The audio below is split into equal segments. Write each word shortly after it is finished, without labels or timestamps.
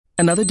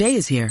Another day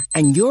is here,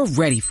 and you're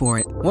ready for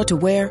it. What to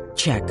wear?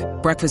 Check.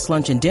 Breakfast,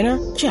 lunch, and dinner?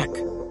 Check.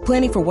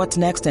 Planning for what's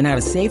next and how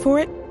to save for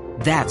it?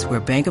 That's where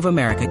Bank of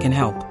America can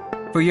help.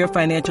 For your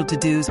financial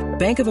to-dos,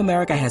 Bank of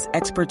America has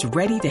experts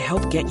ready to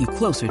help get you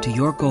closer to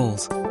your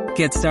goals.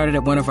 Get started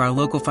at one of our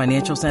local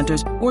financial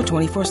centers or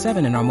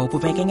 24/7 in our mobile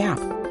banking app.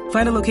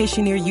 Find a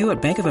location near you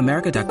at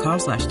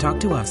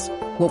bankofamerica.com/talktous.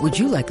 What would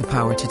you like the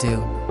power to do?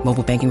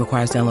 Mobile banking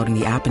requires downloading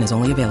the app and is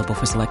only available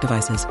for select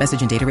devices.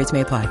 Message and data rates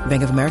may apply.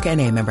 Bank of America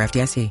N.A., member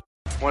FDIC.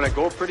 Want to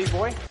go, pretty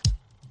boy?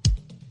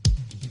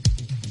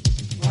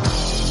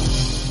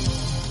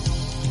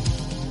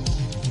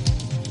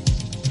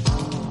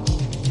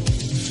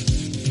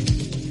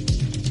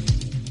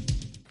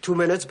 Two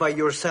minutes by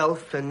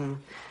yourself and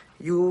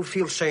you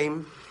feel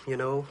shame, you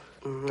know,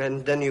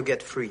 and then you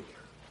get free.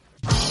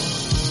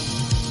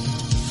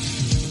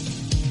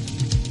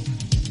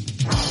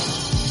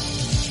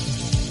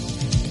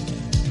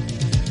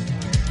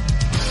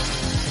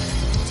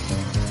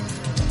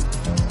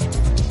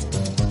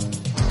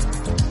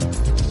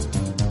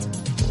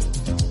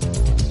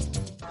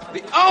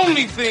 The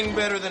only thing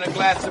better than a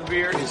glass of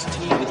beer is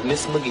tea with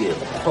Miss McGill.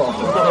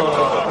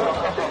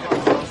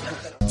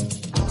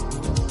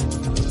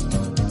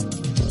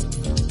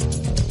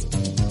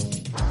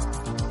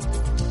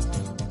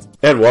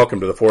 And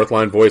welcome to the Fourth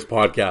Line Voice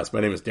Podcast. My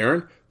name is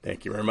Darren.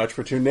 Thank you very much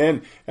for tuning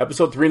in.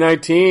 Episode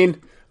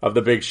 319 of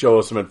the Big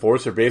Show, some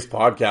enforcer-based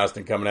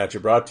podcasting coming at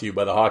you, brought to you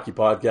by the Hockey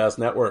Podcast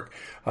Network.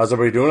 How's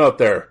everybody doing out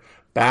there?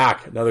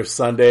 Back, another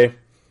Sunday.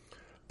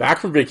 Back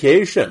from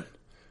vacation.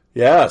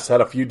 Yes,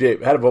 had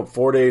about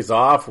 4 days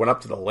off, went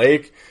up to the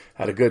lake,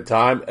 had a good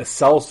time. A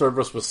cell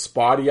service was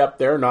spotty up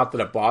there, not that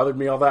it bothered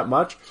me all that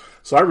much.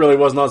 So I really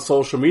wasn't on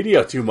social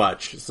media too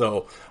much.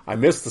 So I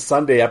missed the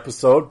Sunday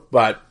episode,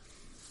 but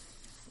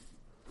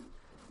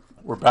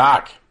we're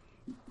back.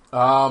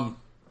 How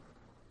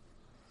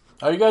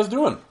you guys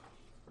doing?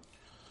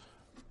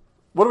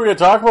 What are we going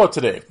to talk about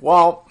today?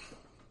 Well,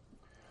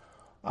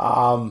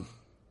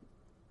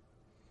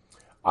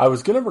 I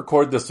was going to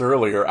record this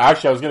earlier.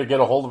 Actually, I was going to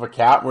get a hold of a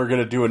cat and we were going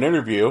to do an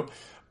interview.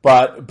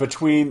 But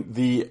between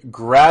the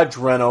garage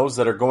renos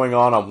that are going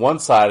on one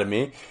side of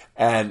me,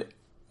 and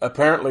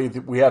apparently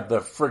we have the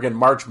friggin'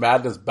 March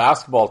Madness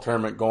basketball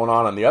tournament going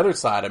on the other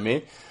side of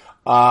me,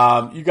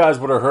 you guys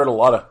would have heard a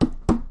lot of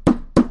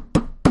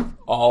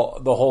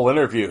the whole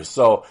interview.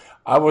 So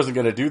I wasn't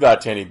going to do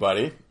that to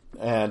anybody.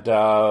 And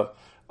I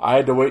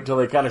had to wait till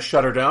they kind of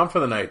shut her down for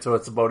the night. So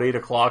it's about 8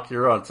 o'clock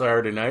here on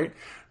Saturday night.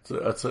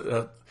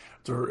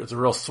 It's a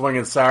real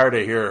swinging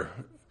Saturday here,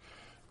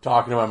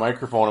 talking to my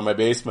microphone in my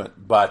basement.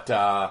 But,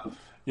 I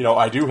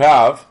do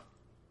have,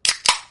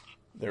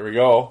 there we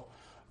go,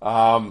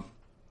 having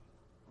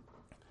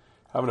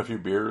a few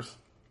beers.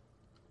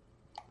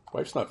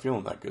 Wife's not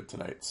feeling that good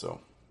tonight,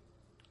 so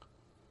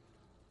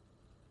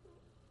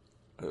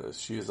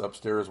she is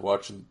upstairs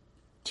watching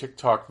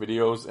TikTok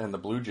videos and the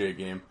Blue Jay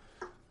game.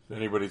 If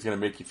anybody's going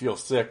to make you feel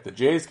sick, the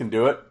Jays can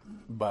do it.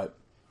 But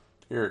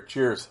here,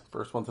 cheers.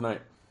 First one tonight.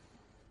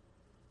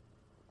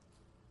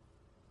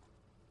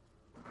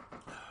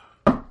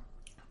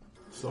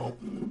 So,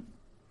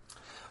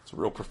 it's a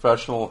real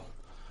professional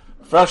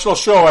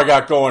show I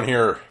got going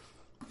here.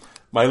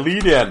 My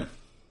lead-in.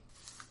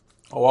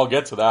 Oh, I'll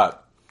get to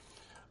that.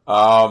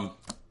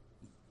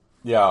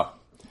 Yeah.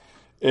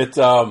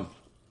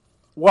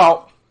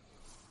 Well,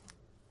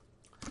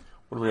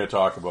 what are we going to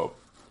talk about?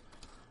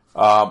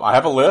 I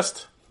have a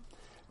list.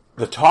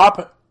 The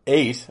top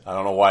 8, I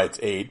don't know why it's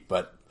 8,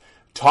 but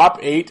top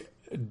 8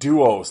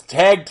 duos,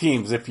 tag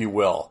teams, if you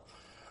will.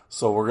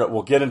 So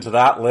we'll get into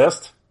that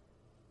list.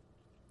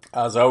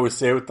 As I always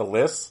say with the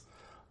lists,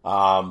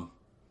 I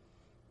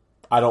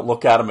don't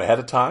look at them ahead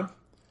of time.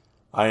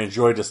 I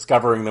enjoy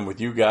discovering them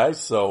with you guys,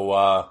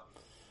 so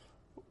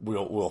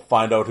we'll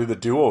find out who the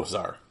duos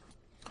are.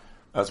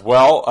 As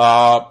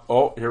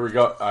well, here we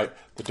go.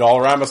 The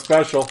Dollarama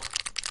special.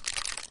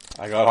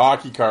 I got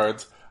hockey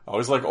cards. I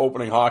always like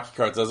opening hockey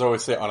cards, as I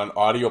always say, on an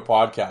audio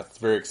podcast. It's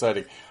very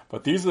exciting.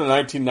 But these are the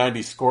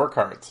 1990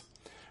 scorecards.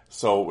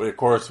 So, of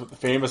course,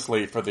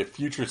 famously for the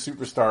future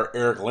superstar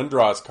Eric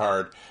Lindros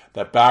card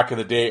that back in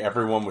the day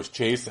everyone was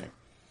chasing.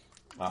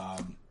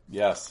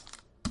 Yes.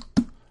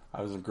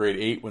 I was in grade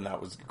 9 when that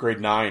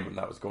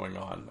was going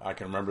on. I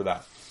can remember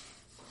that.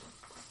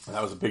 And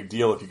that was a big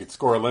deal if you could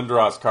score a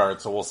Lindros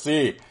card. So we'll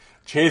see.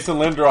 Chasing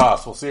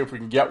Lindros. We'll see if we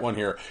can get one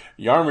here.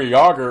 Jaromir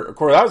Jagr. Of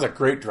course, that was a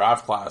great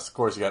draft class. Of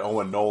course, you got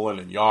Owen Nolan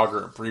and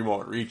Jagr and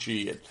Primo and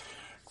Ricci and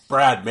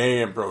Brad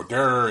May and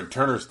Brodeur and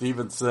Turner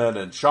Stevenson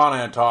and Sean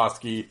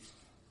Antosky.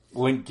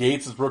 Link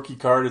Gates' rookie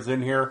card is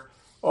in here.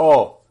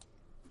 Oh,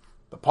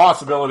 the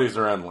possibilities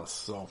are endless.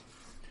 So,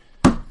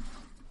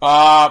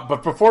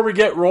 but before we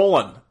get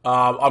rolling,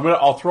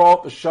 I'll throw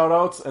out the shout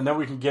outs and then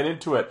we can get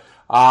into it.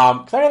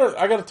 I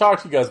got to talk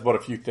to you guys about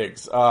a few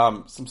things.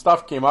 Some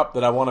stuff came up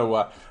that I want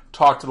to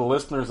talk to the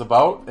listeners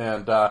about,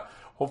 and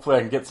hopefully I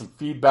can get some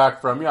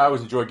feedback from you. I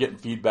always enjoy getting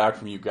feedback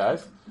from you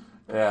guys,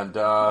 and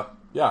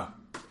yeah,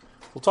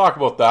 we'll talk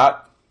about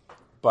that.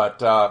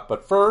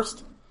 But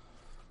first,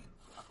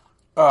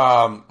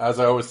 As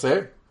I always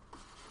say,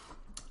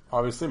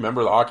 obviously, member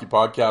of the Hockey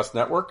Podcast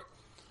Network.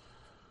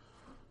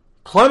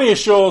 Plenty of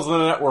shows on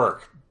the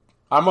network.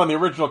 I'm on the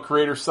original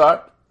creator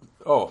side.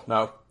 Oh,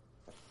 now,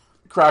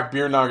 crack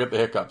beer, now I get the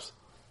hiccups.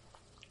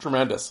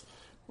 Tremendous.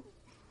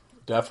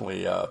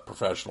 Definitely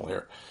professional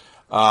here.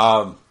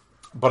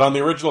 But on the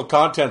original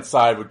content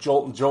side with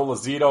Jolt and Joe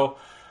Lazito,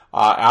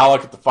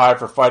 Alec at the 5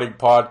 for Fighting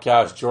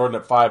podcast, Jordan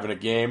at 5 in a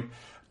Game,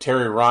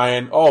 Terry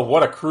Ryan. Oh,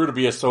 what a crew to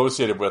be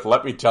associated with,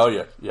 let me tell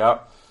you.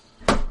 Yep.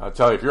 I'll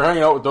tell you, if you're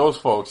hanging out with those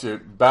folks, you're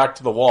back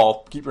to the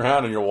wall. Keep your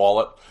hand in your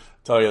wallet. I'll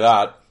tell you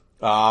that.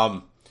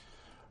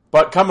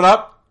 But coming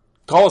up,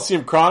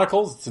 Coliseum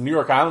Chronicles. It's a New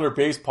York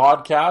Islander-based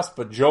podcast,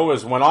 but Joe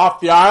has went off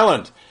the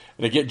island.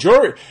 And again,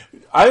 Joe,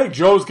 I think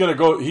Joe's going to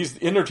go,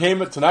 he's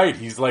entertainment tonight.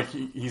 He's like,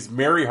 he's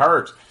Mary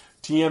Hart,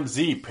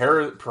 TMZ,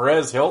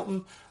 Perez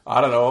Hilton.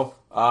 I don't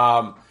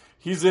know.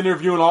 He's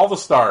interviewing all the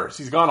stars.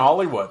 He's gone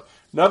Hollywood.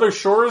 Another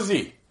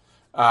Shoresy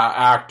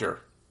actor.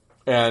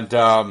 And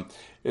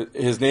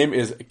his name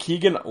is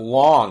Keegan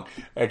Long.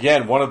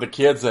 Again, one of the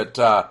kids that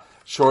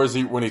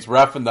Shoresy, when he's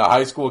reffing the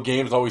high school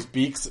games, always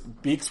beaks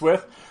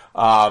with.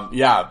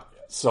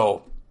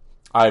 So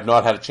I have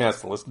not had a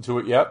chance to listen to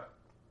it yet.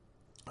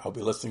 I'll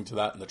be listening to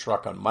that in the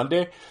truck on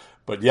Monday.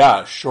 But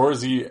yeah,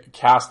 Shoresy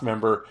cast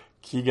member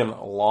Keegan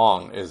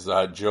Long is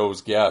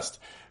Joe's guest.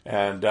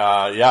 And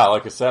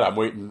like I said, I'm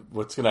waiting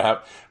what's gonna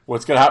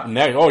happen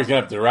next. Oh, he's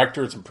gonna have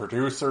directors and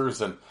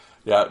producers, and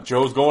yeah,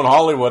 Joe's going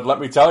Hollywood, let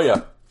me tell you.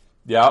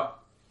 Yep.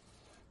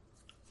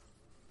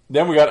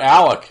 Then we got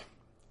Alec,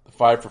 the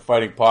 5 for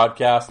Fighting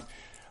podcast.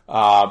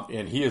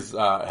 And he has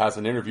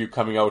an interview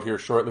coming out here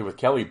shortly with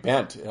Kelly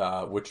Bent,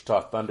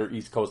 Wichita Thunder,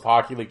 East Coast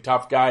Hockey League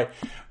tough guy,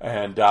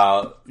 and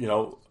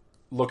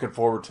looking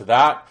forward to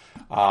that.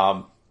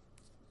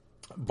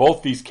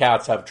 Both these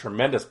cats have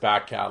tremendous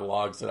back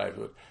catalogs that I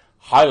would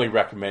highly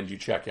recommend you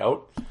check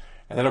out.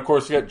 And then of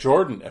course you got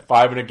Jordan at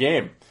 5 in a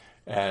Game,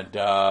 and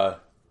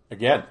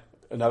again,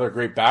 another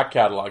great back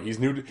catalog. He's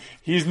new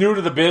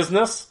to the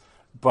business,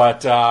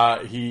 but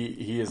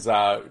he is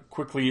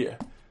quickly.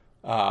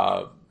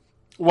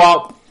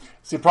 Well,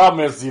 see, the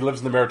problem is he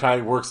lives in the Maritime,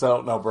 he works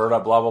out in Alberta,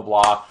 blah, blah,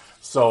 blah.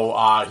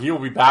 So he will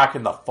be back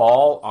in the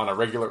fall on a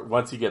regular,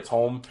 once he gets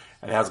home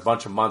and has a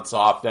bunch of months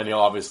off, then he'll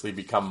obviously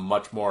become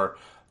much more,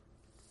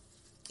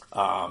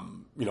 a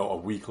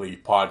weekly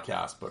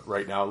podcast. But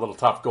right now, a little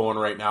tough going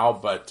right now,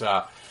 but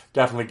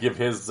definitely give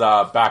his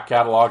back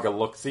catalog a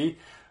look-see.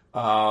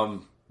 There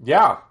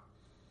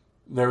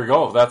we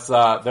go. That's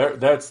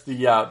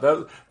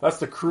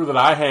the crew that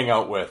I hang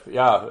out with.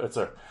 Yeah,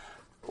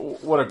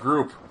 what a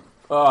group.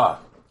 Hold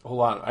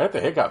on. I have the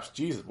hiccups.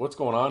 Jesus, what's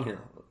going on here?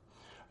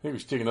 I think we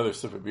should take another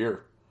sip of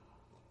beer.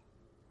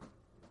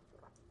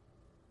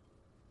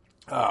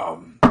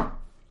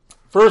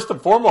 First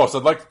and foremost,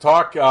 I'd like to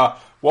talk,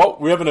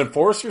 we have an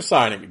enforcer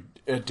signing.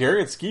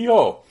 Darian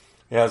Skiho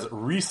has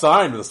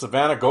re-signed with the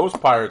Savannah Ghost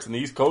Pirates in the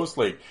East Coast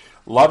League.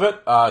 Love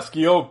it.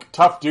 Skiho,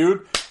 tough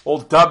dude.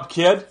 Old dub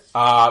kid.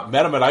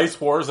 Met him at Ice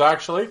Wars,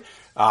 actually.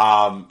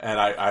 And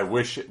I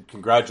wish,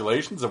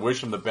 congratulations. I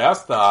wish him the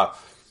best.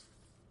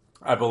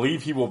 I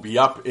believe he will be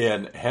up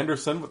in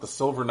Henderson with the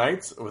Silver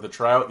Knights with a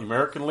tryout in the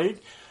American League.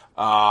 And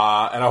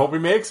I hope he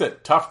makes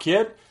it. Tough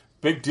kid.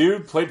 Big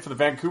dude. Played for the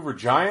Vancouver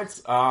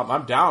Giants.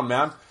 I'm down,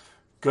 man.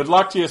 Good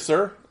luck to you,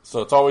 sir. So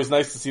it's always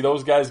nice to see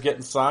those guys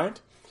getting signed.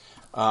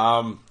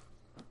 What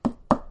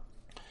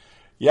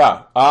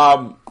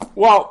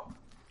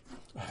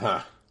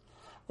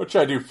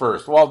should I do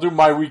first? Well, I'll do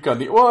my week on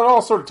it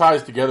all sort of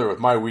ties together with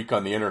my week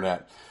on the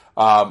internet.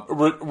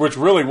 Which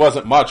really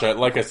wasn't much.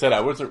 Like I said,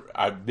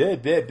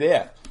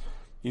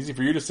 easy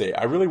for you to say.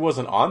 I really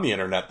wasn't on the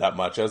internet that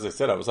much. As I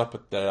said, I was up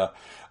at the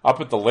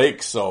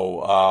lake.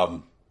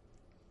 So,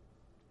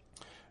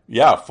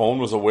 phone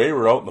was away. We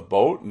were out in the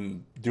boat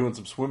and doing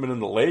some swimming in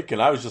the lake,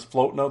 and I was just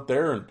floating out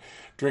there and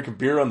drinking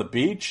beer on the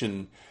beach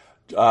and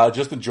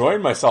just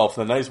enjoying myself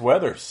in the nice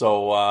weather.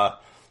 So, I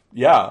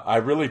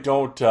really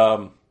don't.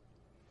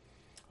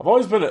 I've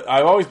always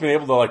been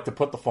able to to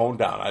put the phone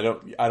down. I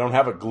don't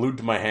have it glued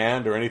to my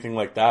hand or anything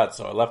like that.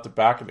 So I left it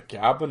back in the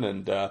cabin,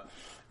 and so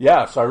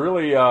I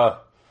really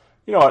at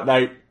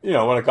night,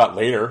 when it got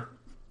later,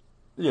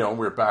 we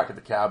were back at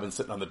the cabin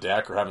sitting on the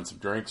deck or having some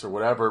drinks or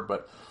whatever.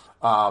 But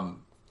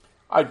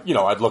I'd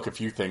look a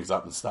few things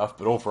up and stuff.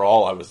 But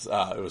overall, it was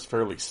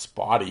fairly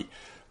spotty.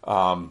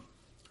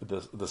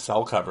 The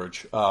cell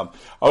coverage. I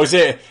always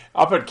say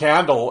up at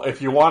Candle,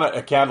 if you want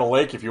a Candle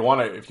Lake, if you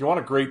want a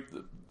great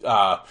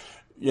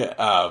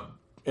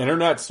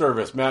internet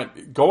service, man,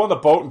 go on the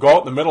boat and go out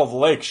in the middle of the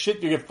lake.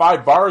 Shit, you get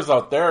 5 bars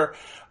out there.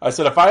 I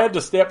said, if I had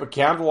to stay up at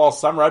Candle all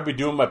summer, I'd be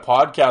doing my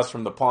podcast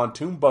from the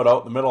pontoon boat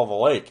out in the middle of the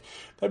lake.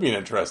 That'd be an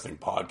interesting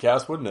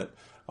podcast, wouldn't it?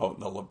 Out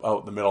in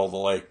the middle of the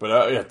lake. But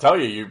I tell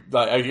you,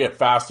 I get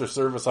faster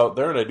service out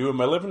there than I do in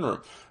my living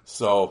room.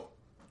 So,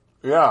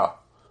 yeah.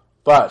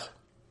 But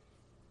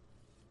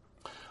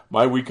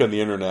my week on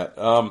the internet.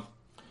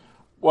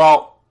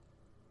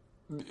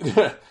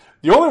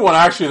 The only one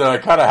actually that I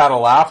kind of had a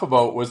laugh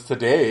about was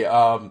today.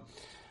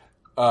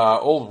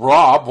 old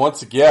Rob,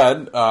 once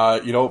again,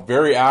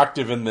 very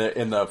active in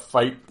the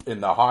fight, in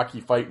the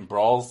Hockey Fight and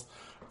Brawls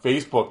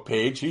Facebook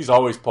page. He's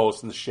always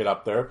posting the shit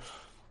up there.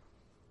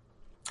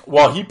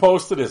 Well, he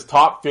posted his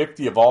top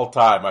 50 of all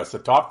time. I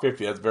said, top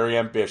 50, that's very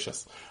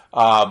ambitious.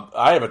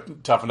 I have a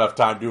tough enough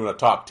time doing a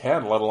top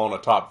 10, let alone a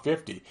top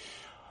 50.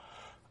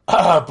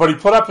 But he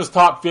put up his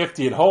top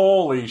 50, and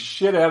holy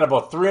shit, it had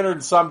about 300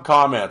 and some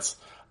comments.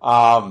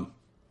 You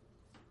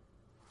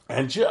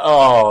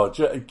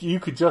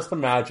could just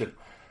imagine.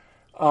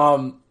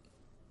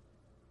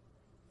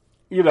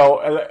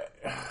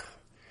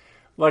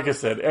 Like I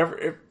said,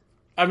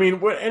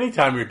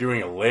 anytime you're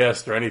doing a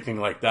list or anything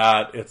like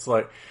that, it's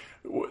like,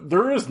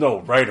 there is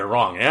no right or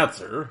wrong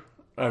answer.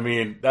 I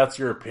mean, that's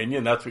your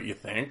opinion, that's what you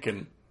think,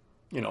 and,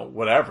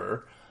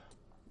 whatever.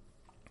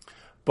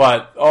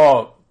 But,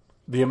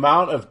 the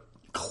amount of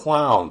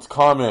clowns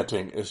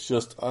commenting is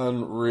just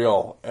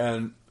unreal.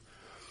 And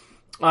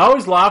I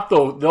always laugh,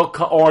 though.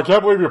 I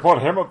can't believe you put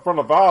him in front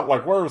of that.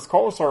 Like, where's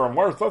Kosar and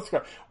where's this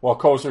guy? Well,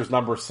 Kosar's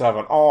number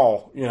 7.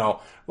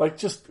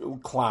 Just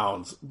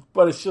clowns.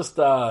 But it's just,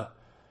 I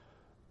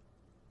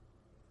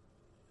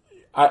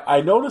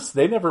noticed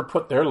they never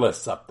put their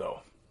lists up, though.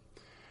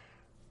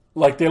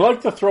 Like, they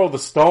like to throw the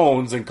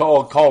stones and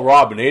call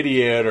Rob an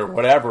idiot or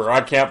whatever. Or,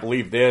 I can't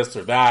believe this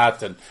or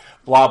that and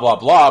blah, blah,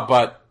 blah.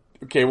 But,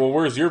 okay, well,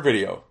 where's your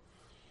video?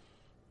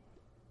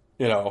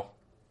 So,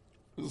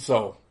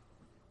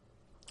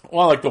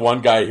 well, like the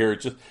one guy here,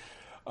 just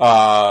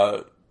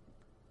going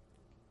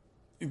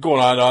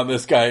on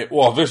this guy.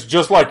 Well, this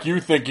just like you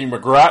thinking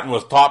McGrattan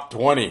was top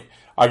 20.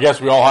 I guess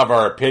we all have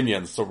our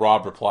opinions. So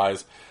Rob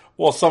replies,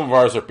 well, some of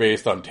ours are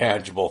based on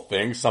tangible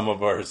things. Some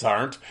of ours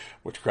aren't,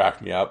 which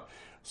cracked me up.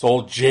 So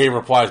old Jay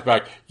replies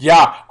back,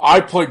 yeah,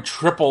 I played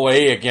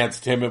AAA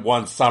against him in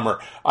one summer.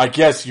 I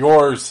guess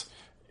yours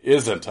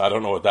isn't. I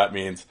don't know what that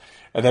means.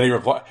 And then he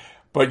replied,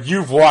 but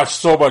you've watched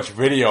so much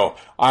video.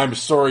 I'm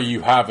sorry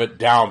you have it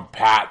down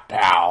pat,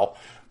 pal.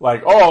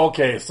 Like, oh,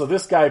 okay. So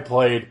this guy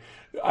played,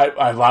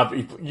 I love,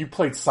 you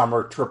played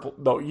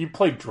you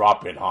played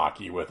drop-in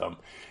hockey with him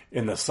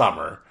in the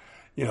summer.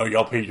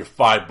 You'll pay your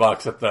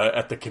 $5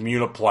 at the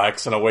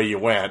Communiplex and away you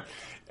went.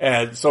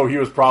 And so he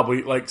was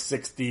probably like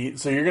 16.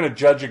 So you're going to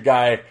judge a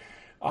guy,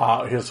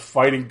 his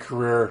fighting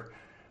career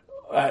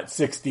at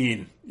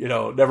 16,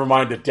 never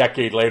mind a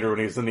decade later when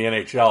he's in the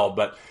NHL,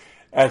 but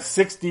at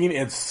 16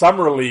 in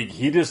Summer League,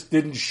 he just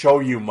didn't show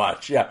you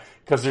much. Yeah,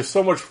 because there's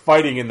so much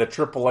fighting in the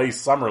AAA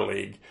Summer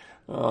League.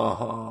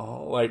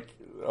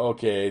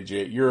 Okay,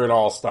 Jay, you're an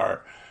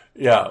all-star.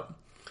 Yeah.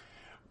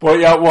 But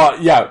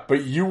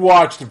you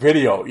watched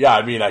video. Yeah,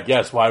 I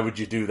guess, why would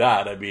you do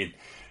that?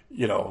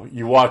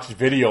 You watched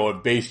video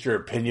and based your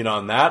opinion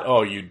on that?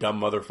 Oh, you dumb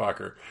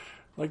motherfucker.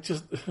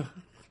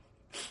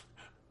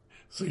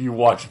 So you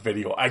watch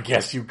video. I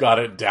guess you got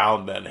it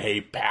down then. Hey,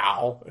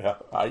 pal. Yeah,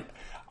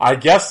 I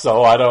guess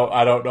so. I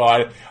don't know.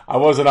 I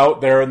wasn't out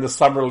there in the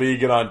summer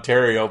league in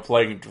Ontario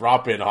playing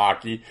drop-in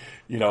hockey,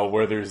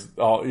 where there's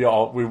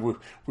all,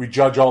 we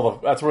judge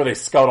that's where they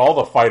scout all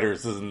the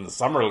fighters is in the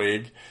summer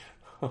league.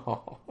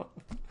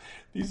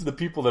 These are the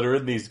people that are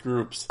in these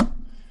groups.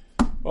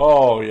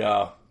 Oh,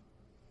 yeah.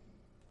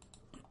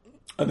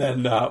 And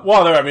then,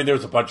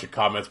 there's a bunch of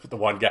comments, but the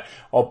one guy,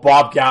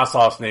 Bob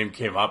Gasoff's name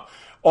came up.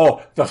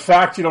 Oh, the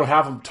fact you don't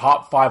have him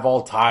top 5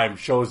 all time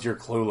shows you're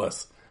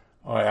clueless.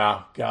 Oh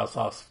yeah,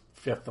 Gasoff's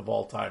 5th of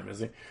all time, is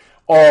he?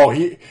 Oh,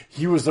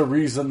 he was the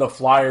reason the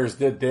Flyers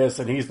did this,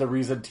 and he's the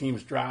reason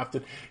teams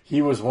drafted.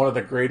 He was one of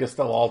the greatest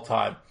of all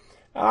time.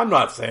 I'm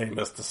not saying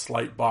this to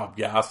slight Bob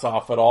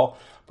Gasoff at all,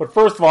 but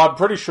first of all, I'm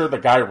pretty sure the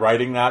guy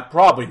writing that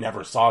probably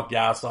never saw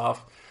Gasoff.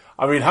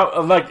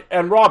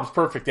 And Rob's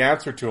perfect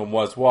answer to him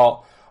was,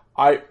 well,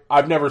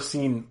 I've never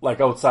seen,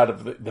 outside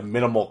of the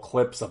minimal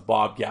clips of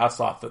Bob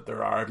Gasoff that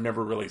there are, I've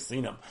never really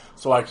seen him.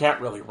 So I can't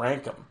really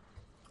rank him.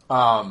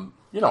 And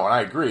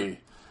I agree.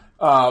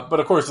 But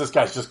of course, this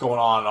guy's just going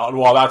on.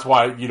 Well, that's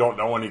why you don't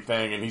know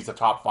anything, and he's the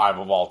top 5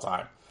 of all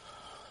time.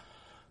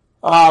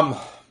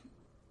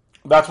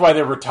 That's why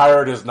they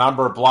retired his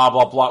number, blah,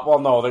 blah, blah. Well,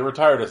 no, they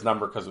retired his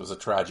number because it was a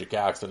tragic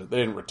accident. They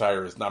didn't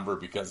retire his number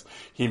because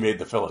he made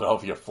the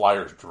Philadelphia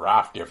Flyers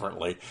draft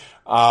differently.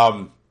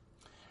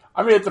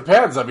 It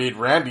depends.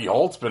 Randy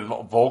Holt's been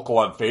vocal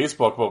on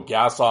Facebook about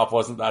Gasoff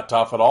wasn't that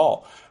tough at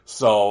all.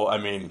 So,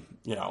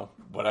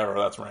 whatever,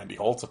 that's Randy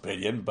Holt's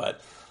opinion.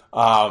 But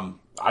I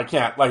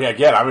can't,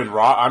 again,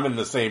 I'm in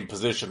the same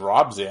position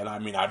Rob's in.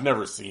 I've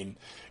never seen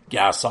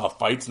Gasoff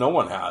fights. No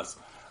one has.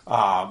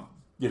 And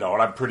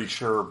I'm pretty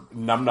sure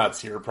Numbnuts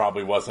here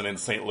probably wasn't in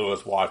St.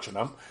 Louis watching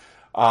him.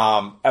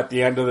 At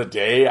the end of the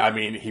day,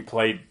 he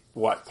played,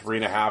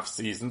 3.5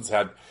 seasons,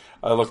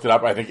 I looked it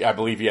up. I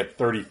believe he had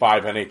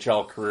 35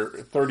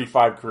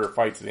 career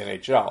fights in the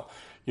NHL.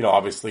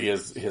 Obviously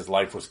his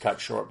life was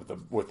cut short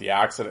with the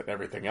accident and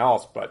everything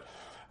else. But,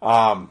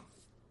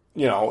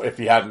 if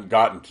he hadn't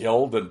gotten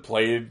killed and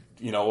played,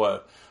 a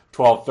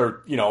 12,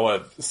 13,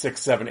 a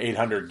 6, 7,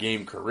 800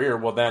 game career,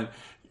 well then,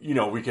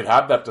 we could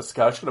have that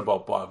discussion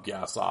about Bob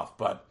Gasoff.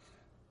 But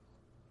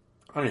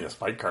I mean, his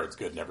fight card's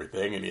good and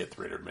everything, and he had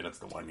 300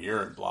 minutes in 1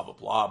 year and blah, blah,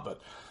 blah.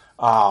 But,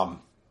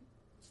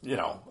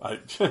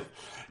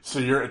 so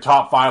you're at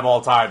top 5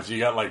 all time. So you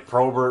got like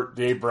Probert,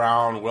 Dave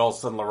Brown,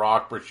 Wilson,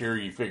 Larocque, Brashear.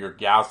 You figure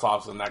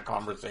Gasoff's in that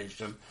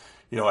conversation,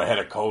 ahead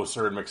of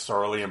Koser and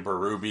McSorley and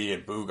Berube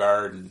and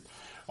Bugard and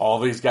all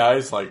these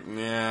guys. Like,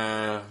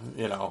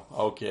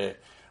 okay.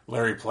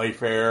 Larry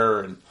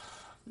Playfair and,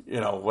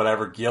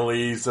 whatever,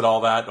 Gillies and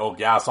all that. Oh,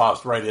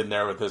 Gasoff's right in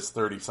there with his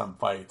 30-some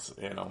fights,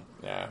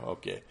 Yeah,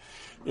 okay.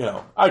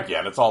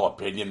 Again, it's all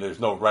opinion. There's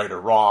no right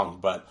or wrong,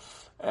 but,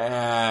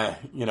 I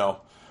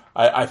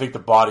think the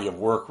body of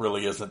work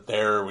really isn't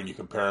there when you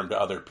compare him to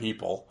other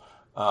people.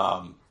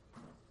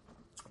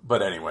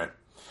 But anyway.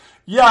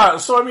 Yeah,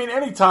 so, I mean,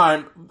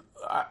 anytime,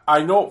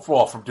 I know,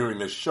 well, from doing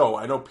this show,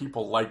 I know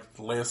people like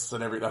lists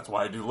and everything. That's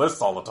why I do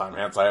lists all the time.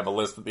 Hence, I have a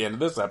list at the end of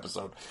this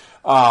episode.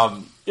 So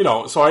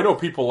I know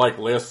people like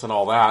lists and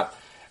all that.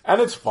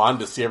 And it's fun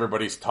to see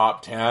everybody's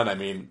top 10. I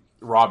mean,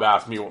 Rob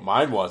asked me what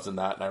mine was in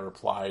that, and I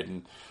replied.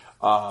 And,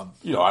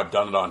 I've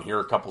done it on here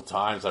a couple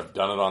times. I've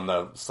done it on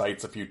the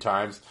sites a few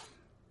times.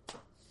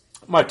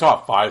 My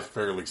top 5 is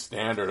fairly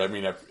standard. I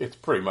mean, it's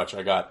pretty much,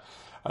 I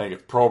think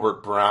it's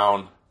Probert,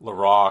 Brown,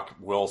 Larocque,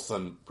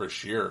 Wilson,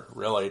 Brashear,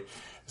 really.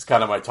 It's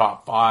kind of my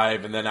top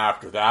 5. And then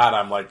after that,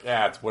 I'm like,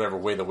 it's whatever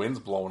way the wind's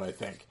blowing, I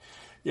think.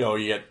 You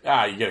get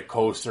a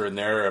Koser in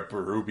there, a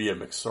Berube, a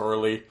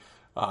McSorley,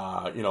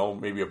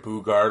 maybe a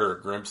Bugard or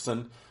a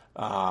Grimson.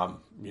 I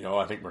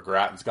think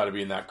McGrattan's got to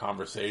be in that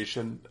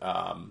conversation.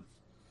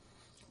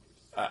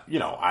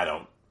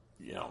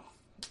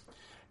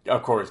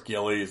 Of course,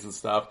 Gillies and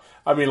stuff.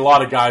 I mean, a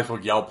lot of guys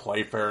will yell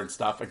Playfair and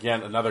stuff.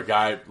 Again, another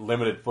guy,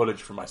 limited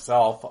footage for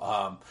myself.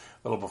 A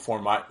little before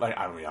I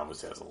would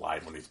say I was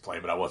alive when he's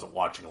playing, but I wasn't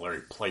watching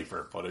Larry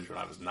Playfair footage when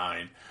I was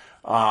 9.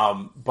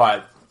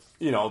 But,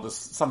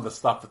 some of the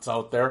stuff that's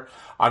out there.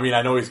 I mean,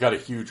 I know he's got a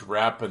huge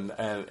rep and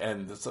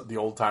the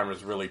old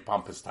timers really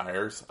pump his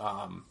tires.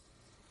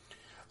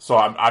 So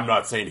I'm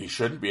not saying he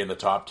shouldn't be in the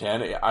top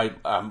 10.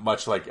 I'm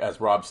much like, as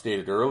Rob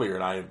stated earlier,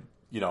 and I'm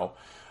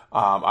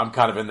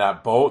kind of in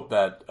that boat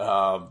that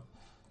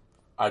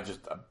I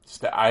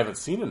haven't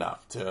seen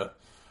enough to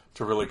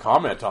really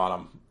comment on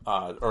him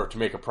or to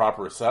make a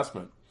proper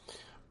assessment.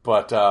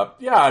 But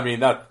I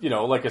mean that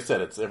like I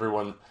said, it's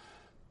everyone's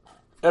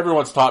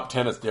top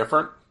 10 is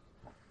different,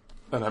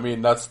 and I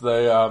mean that's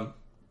the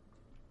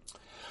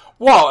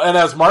and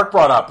as Mark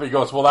brought up, he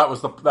goes, well,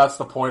 that's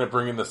the point of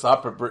bringing this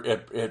up.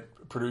 It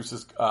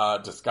produces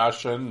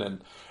discussion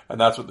and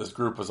that's what this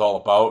group was all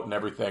about and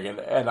everything.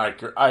 And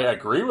I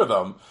agree with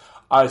him.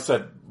 I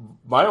said,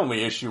 my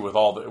only issue with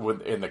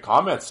in the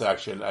comment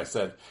section, I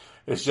said,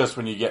 it's just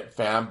when you get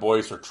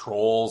fanboys or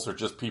trolls or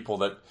just people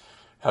that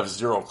have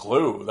zero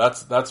clue.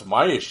 That's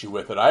my issue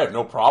with it. I have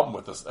no problem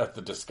with this at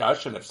the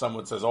discussion. If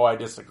someone says, I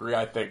disagree,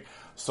 I think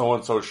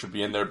so-and-so should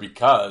be in there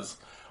because,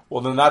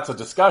 well, then that's a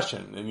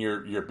discussion and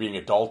you're being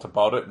adult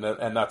about it.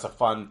 And that's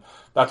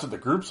that's what the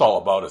group's all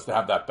about, is to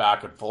have that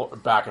back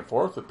and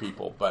forth with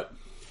people. But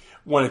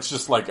when it's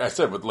just like I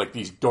said, with like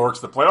these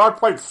dorks that play, I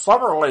played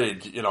Summer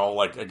League,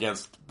 like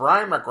against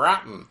Brian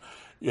McGrattan,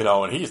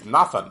 and he's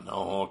nothing.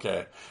 Oh,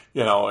 okay.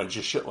 And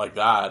just shit like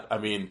that. I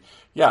mean,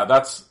 yeah,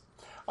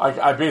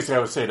 I basically, I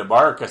would say to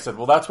Mark, I said,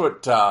 well, that's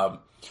what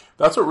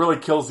really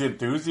kills the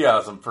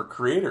enthusiasm for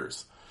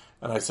creators.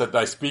 And I said,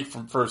 I speak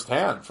from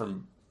firsthand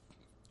from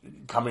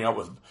coming up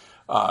with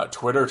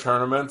Twitter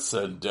tournaments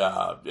and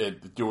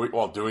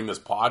doing this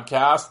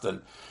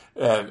podcast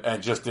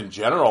and just in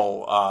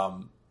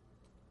general,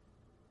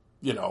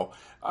 you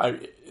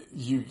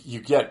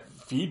get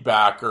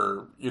feedback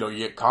or you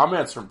get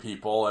comments from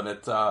people, and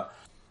it's I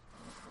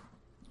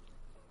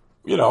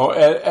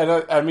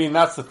mean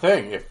that's the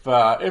thing.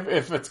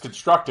 If it's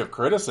constructive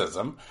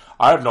criticism,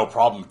 I have no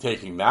problem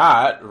taking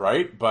that,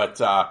 right? But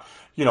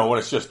when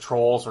it's just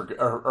trolls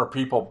or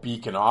people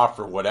beaking off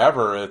or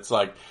whatever, it's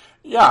like,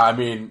 yeah, I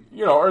mean,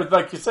 or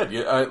like you said,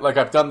 like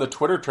I've done the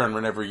Twitter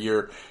tournament every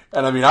year,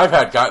 and I mean, I've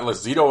had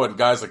Lazito and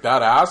guys like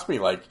that ask me,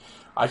 like,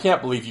 I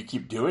can't believe you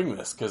keep doing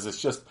this, because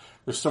it's just,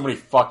 there's so many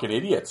fucking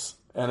idiots,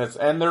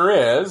 and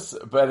there is,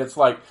 but it's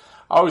like,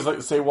 I always like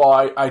to say,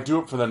 well, I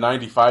do it for the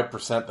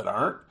 95% that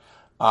aren't.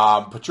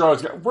 But you're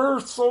always going, we're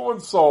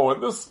so-and-so,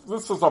 and this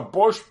is a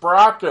Bush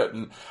bracket,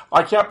 and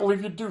I can't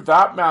believe you do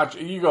that match.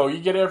 And you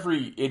get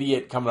every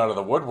idiot coming out of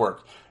the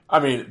woodwork. I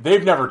mean,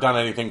 they've never done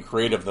anything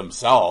creative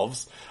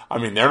themselves. I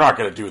mean, they're not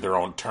going to do their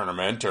own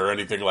tournament or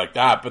anything like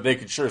that, but they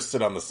can sure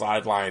sit on the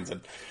sidelines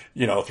and,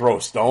 throw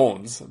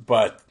stones.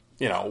 But,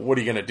 what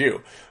are you going to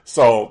do?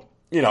 So,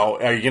 are you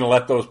going to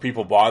let those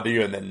people bother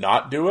you and then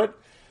not do it?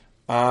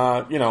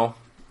 But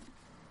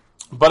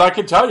I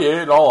can tell you,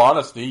 in all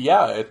honesty,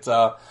 it's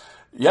a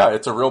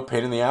real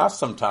pain in the ass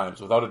sometimes,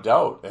 without a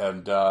doubt.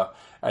 And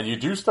you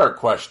do start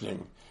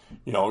questioning,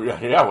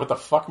 what the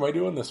fuck am I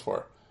doing this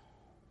for?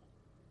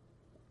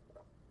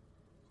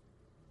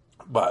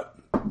 But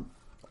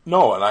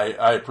no, and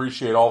I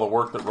appreciate all the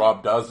work that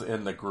Rob does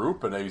in the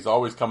group, and he's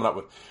always coming up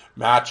with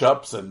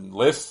matchups and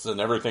lists and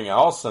everything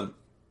else. And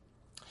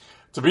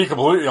to be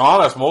completely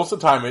honest, most of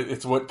the time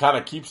it's what kind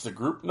of keeps the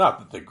group, not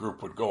that the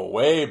group would go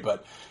away,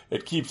 but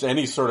it keeps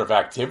any sort of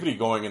activity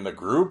going in the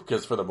group,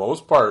 because for the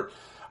most part,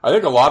 I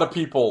think a lot of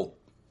people,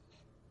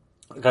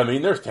 I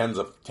mean, there's tens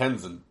of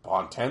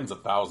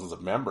thousands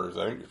of members.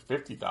 I think there's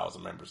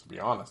 50,000 members, to be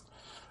honest.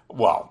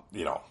 Well,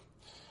 you know,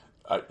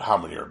 how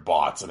many are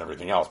bots and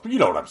everything else, but you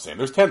know what I'm saying.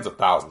 There's tens of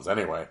thousands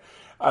anyway.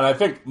 And I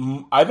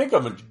think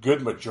a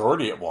good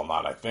majority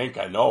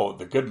I know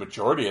the good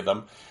majority of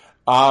them,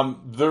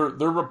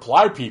 they're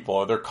reply people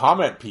or they're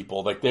comment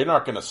people. Like, they're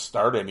not going to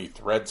start any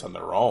threads on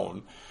their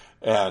own.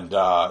 And,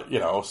 you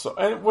know, so,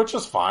 and which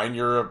is fine.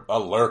 You're a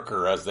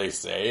lurker, as they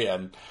say.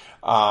 And,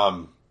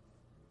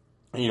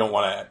 you don't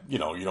want to, you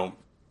know, you don't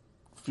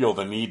feel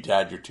the need to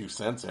add your 2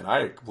 cents in.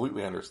 I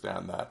completely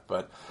understand that.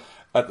 But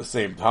at the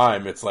same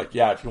time, it's like,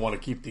 yeah, if you want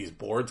to keep these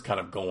boards kind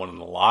of going and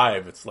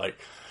alive, it's like,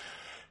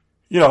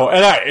 you know,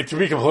 and to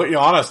be completely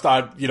honest,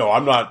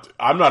 I'm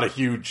not a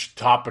huge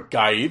topic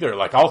guy either.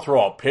 Like, I'll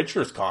throw out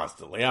pictures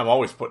constantly. I'm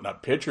always putting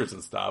up pictures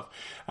and stuff,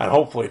 and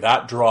hopefully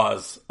that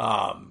draws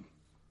a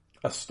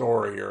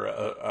story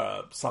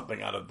or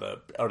something out of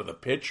the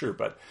picture.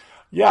 But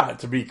yeah,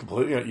 to be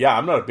completely, yeah,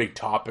 I'm not a big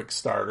topic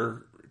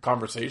starter,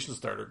 conversation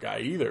starter guy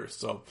either.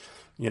 So,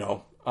 you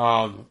know,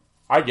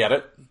 I get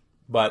it,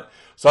 but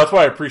so that's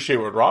why I appreciate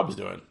what Rob's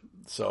doing.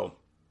 So,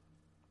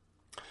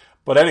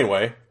 but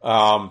anyway,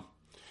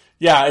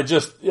 yeah, it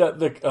just, yeah,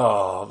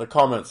 the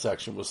comment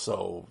section was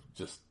so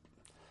just,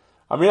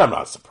 I mean, I'm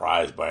not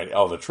surprised by it.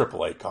 Oh, the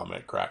AAA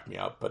comment cracked me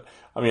up, but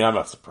I mean, I'm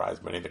not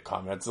surprised by any of the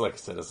comments. Like I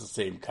said, it's the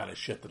same kind of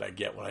shit that I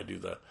get when I do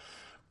the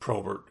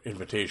Probert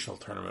Invitational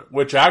Tournament,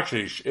 which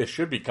actually it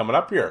should be coming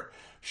up here.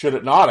 Should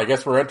it not? I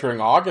guess we're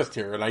entering August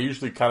here, and I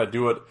usually kind of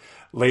do it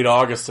late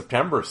August,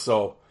 September.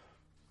 So,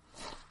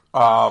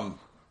 yeah,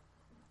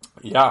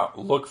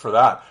 look for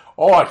that.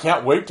 Oh, I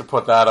can't wait to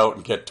put that out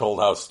and get told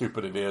how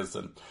stupid it is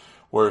and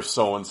where's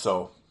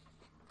so-and-so.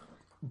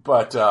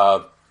 But,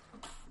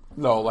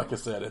 no, like I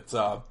said, it's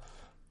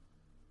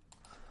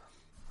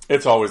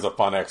always a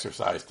fun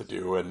exercise to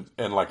do.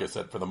 And like I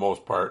said, for the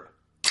most part,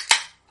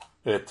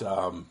 it,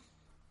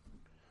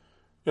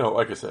 you know,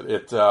 like I said,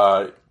 it,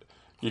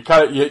 you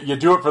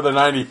do it for the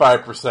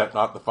 95%,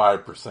 not the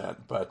 5%.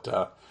 But,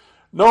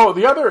 no,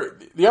 the other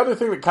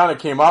thing that kind of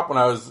came up when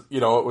I was, you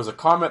know, it was a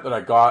comment that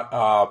I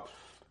got,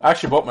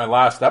 actually about my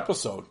last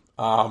episode,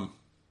 the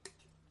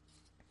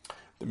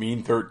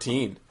Mean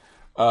 13.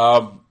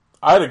 I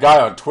had a guy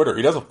on Twitter.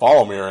 He doesn't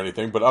follow me or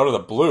anything, but out of the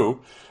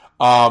blue,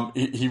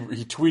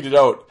 he tweeted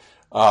out,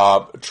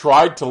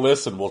 tried to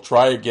listen. We'll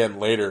try again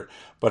later.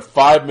 But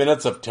 5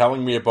 minutes of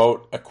telling me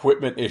about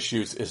equipment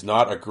issues is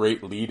not a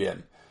great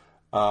lead-in.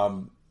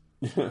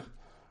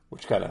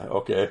 Which kind of,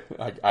 okay,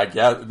 I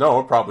guess, no,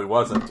 it probably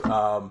wasn't.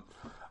 I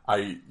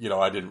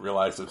didn't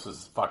realize this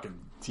was fucking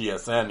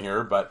TSN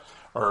here,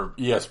 or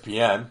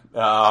ESPN.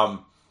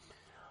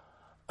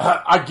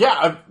 I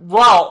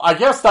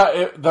guess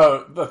that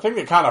the thing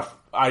that kind of,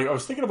 I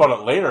was thinking about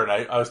it later, and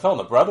I was telling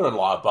the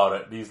brother-in-law about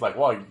it, and he's like,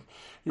 well,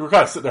 you were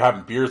kind of sitting there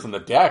having beers on the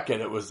deck, and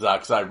it was,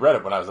 because I read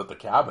it when I was at the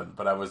cabin,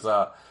 but I was,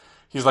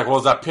 he's like, well,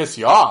 does that piss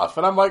you off?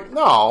 And I'm like,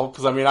 no,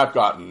 because, I mean, I've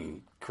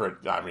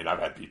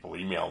had people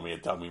email me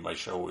and tell me my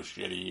show was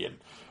shitty and,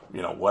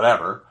 you know,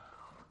 whatever.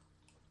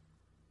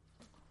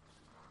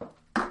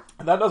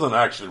 And that doesn't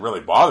actually really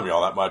bother me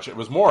all that much. It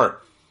was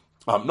more,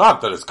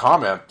 not that his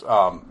comment,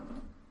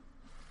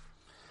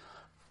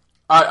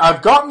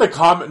 I've gotten the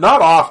comment,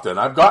 not often,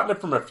 I've gotten it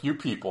from a few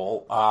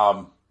people,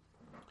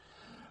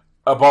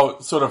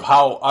 about sort of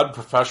how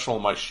unprofessional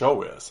my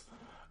show is.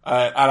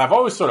 And I've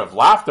always sort of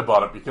laughed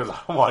about it because,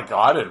 oh my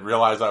God, I didn't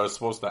realize I was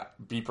supposed to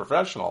be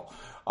professional.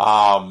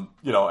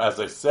 You know, as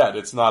I said,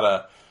 it's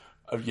not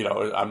you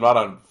know, I'm not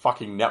on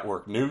fucking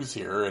network news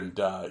here, and,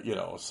 you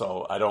know,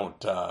 so I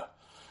don't,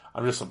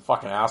 I'm just some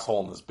fucking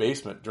asshole in this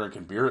basement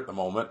drinking beer at the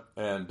moment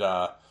and,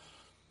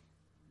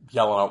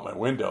 yelling out my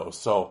window.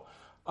 So,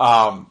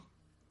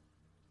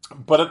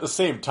 but at the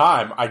same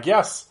time, I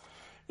guess,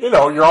 you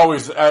know, you're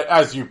always,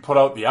 as you put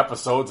out the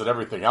episodes and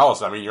everything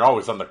else, I mean, you're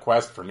always on the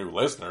quest for new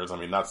listeners. I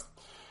mean, that's,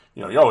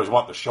 you know, you always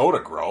want the show to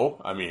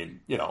grow. I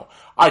mean, you know,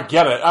 I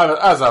get it.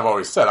 As I've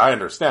always said, I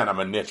understand I'm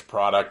a niche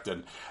product,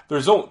 and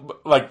there's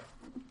like,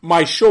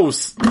 my show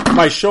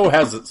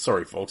has,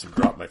 sorry folks, I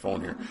dropped my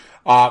phone here.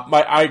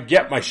 I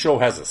get my show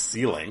has a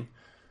ceiling,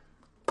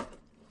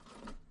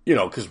 you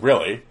know, cause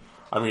really,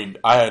 I mean,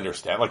 I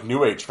understand, like,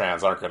 New Age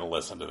fans aren't going to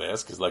listen to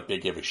this, cause like, they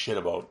give a shit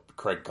about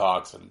Craig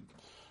Cox and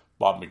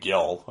Bob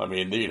McGill. I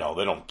mean, you know,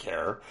 they don't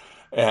care.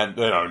 And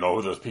they don't know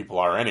who those people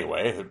are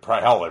anyway.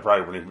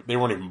 They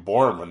weren't even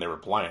born when they were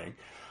playing.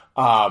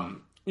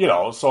 You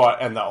know, so,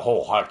 and the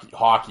whole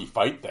hockey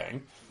fight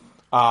thing.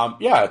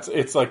 Yeah,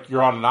 it's like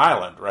you're on an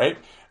island, right?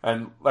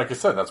 And like I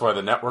said, that's why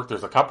the network,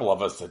 there's a couple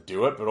of us that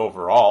do it, but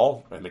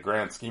overall, in the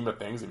grand scheme of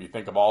things, if you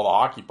think of all the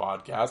hockey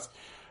podcasts,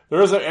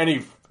 there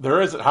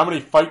isn't, how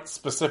many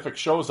fight-specific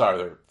shows are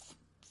there?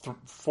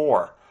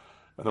 4.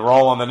 And they're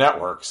all on the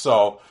network.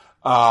 So,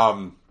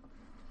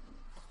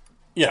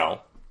 you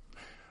know,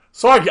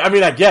 so I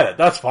mean, I get it.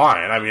 That's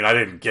fine. I mean, I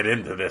didn't get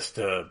into this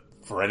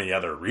for any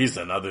other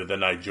reason other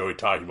than I enjoy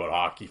talking about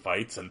hockey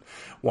fights and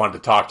wanted to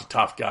talk to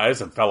tough guys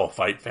and fellow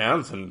fight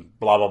fans and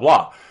blah,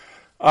 blah,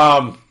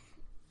 blah.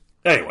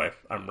 Anyway,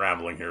 I'm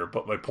rambling here,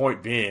 but my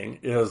point being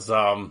is,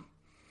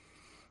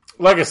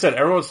 like I said,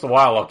 every once in a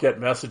while I'll get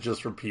messages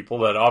from people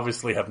that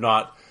obviously have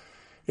not,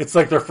 it's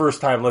like their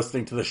first time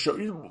listening to the show.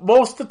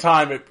 Most of the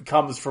time it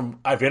comes from,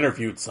 I've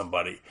interviewed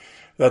somebody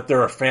that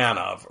they're a fan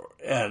of.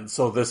 And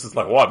so this is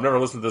like, well, I've never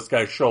listened to this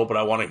guy's show, but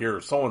I want to hear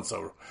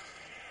so-and-so.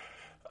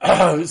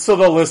 So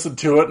they'll listen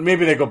to it.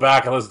 Maybe they go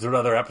back and listen to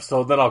another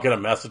episode. Then I'll get a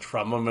message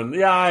from them. And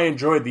yeah, I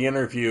enjoyed the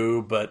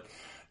interview, but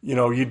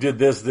you did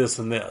this, this,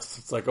 and this.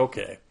 It's like,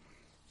 okay.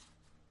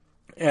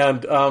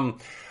 And,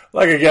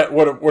 like I get,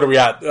 what are we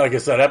at? Like I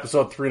said,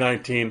 episode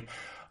 319.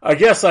 I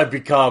guess I've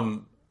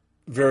become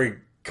very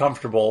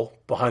comfortable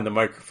behind the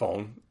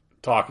microphone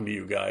talking to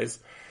you guys.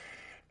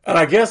 And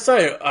I guess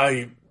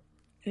I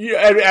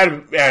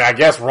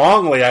guess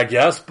wrongly,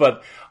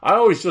 but I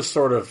always just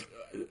sort of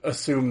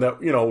assume that,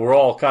 we're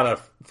all kind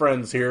of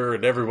friends here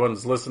and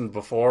everyone's listened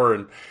before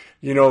and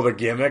the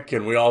gimmick,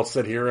 and we all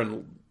sit here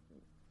and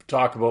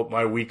talk about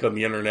my week on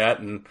the internet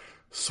and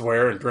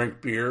swear and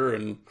drink beer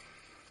and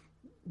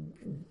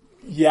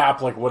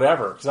yap like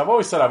whatever. Because I've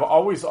always said, I've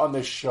always on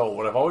this show,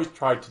 what I've always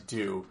tried to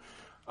do,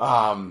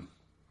 for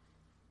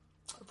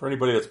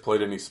anybody that's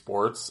played any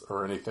sports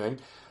or anything,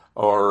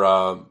 or,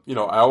 I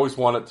always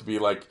want it to be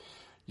like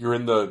you're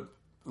in the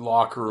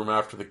locker room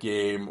after the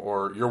game,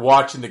 or you're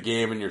watching the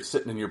game and you're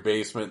sitting in your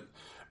basement,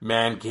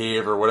 man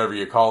cave or whatever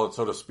you call it,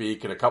 so to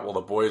speak, and a couple of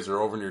the boys are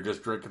over and you're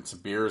just drinking some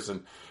beers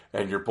and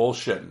you're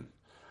bullshitting.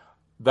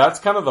 That's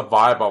kind of the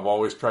vibe I've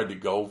always tried to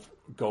go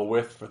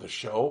with for the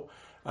show.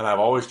 And I've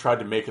always tried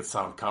to make it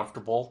sound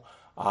comfortable.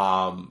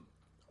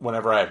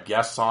 Whenever I have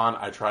guests on,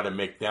 I try to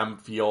make them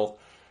feel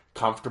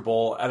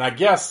comfortable. And I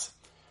guess,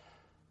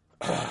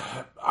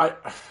 I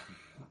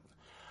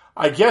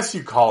guess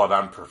you call it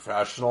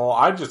unprofessional.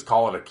 I just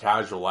call it a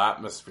casual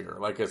atmosphere.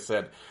 Like I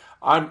said,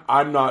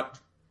 I'm not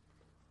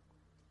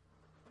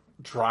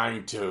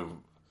trying to,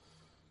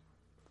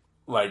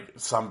 like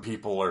some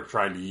people are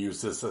trying to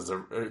use this as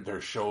their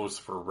shows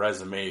for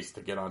resumes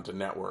to get onto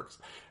networks.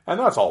 And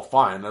that's all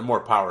fine, and more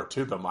power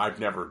to them. I've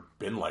never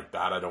been like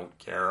that. I don't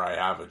care. I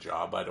have a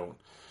job.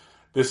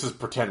 This is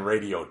pretend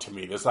radio to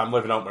me. I'm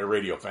living out my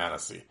radio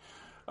fantasy.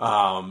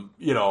 And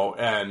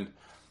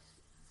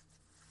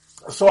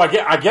so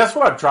I guess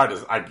what I've tried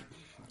is,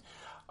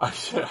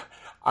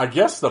 I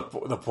guess the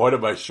point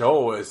of my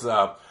show is,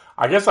 I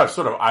guess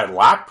I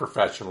lack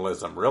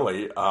professionalism,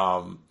 really,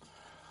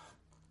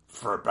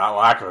 for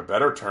lack of a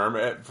better term.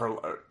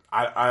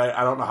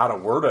 I don't know how to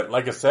word it.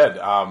 Like I said,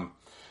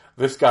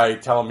 this guy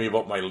telling me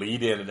about my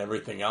lead-in and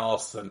everything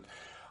else. And,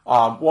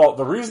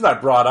 the reason I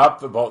brought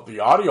up about the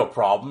audio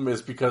problem is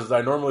because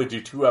I normally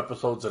do 2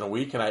 episodes in a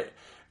week, and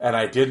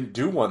I didn't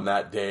do one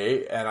that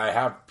day. And I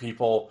have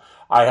people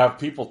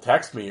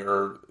text me,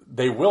 or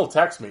they will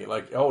text me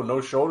like, oh, no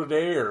show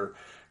today, or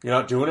you're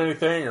not doing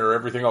anything, or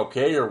everything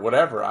okay, or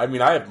whatever. I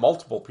mean, I have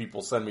multiple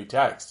people send me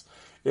texts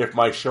if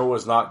my show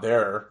is not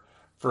there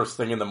first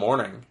thing in the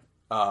morning,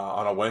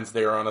 on a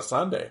Wednesday or on a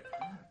Sunday.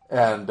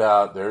 And,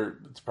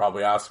 it's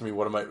probably asking me,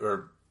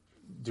 or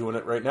doing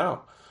it right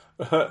now.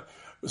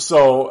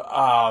 So,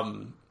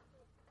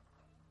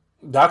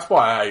 that's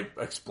why I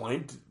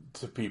explained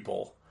to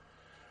people.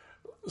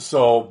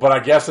 So, but I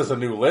guess as a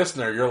new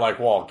listener, you're like,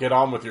 well, get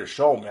on with your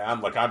show,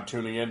 man. Like, I'm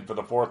tuning in for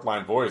the Fourth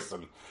Line Voice,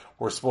 and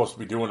we're supposed to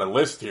be doing a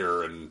list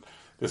here, and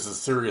this is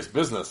serious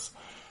business.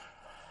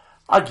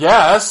 I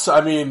guess.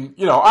 I mean,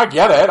 I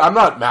get it. I'm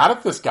not mad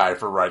at this guy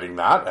for writing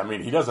that. I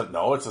mean, he doesn't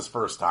know. It's his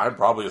first time,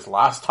 probably his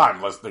last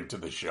time listening to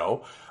the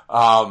show.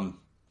 But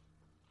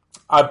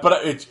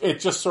it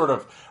just sort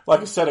of,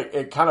 like I said,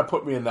 it kind of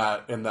put me in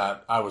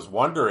that I was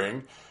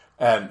wondering,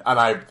 and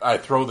I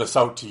throw this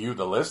out to you,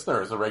 the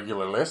listeners, the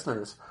regular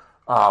listeners.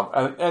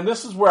 And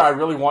this is where I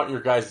really want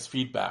your guys'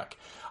 feedback.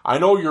 I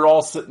know you're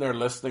all sitting there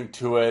listening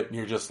to it, and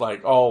you're just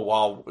like, oh,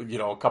 well,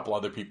 a couple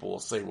other people will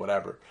say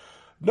whatever.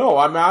 No,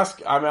 I'm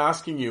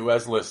asking you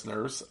as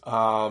listeners,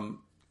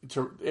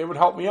 it would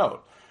help me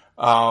out.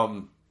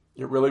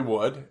 It really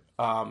would.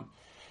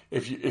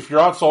 If you're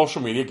on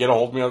social media, get a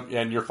hold of me,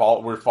 and we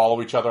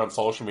follow each other on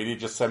social media,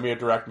 just send me a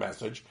direct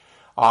message.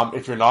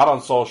 If you're not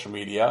on social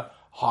media,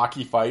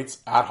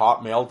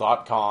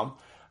 hockeyfights@hotmail.com,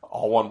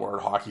 all one word,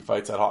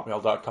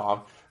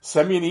 hockeyfights@hotmail.com.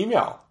 Send me an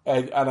email,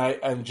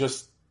 and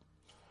just,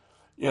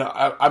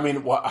 I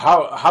mean,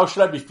 how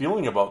should I be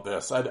feeling about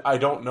this? I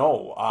don't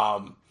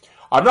know.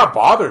 I'm not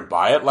bothered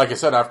by it. Like I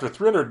said, after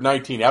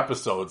 319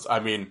 episodes, I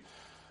mean,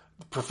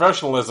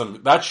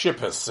 professionalism, that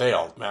ship has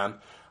sailed, man.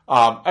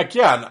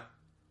 Again,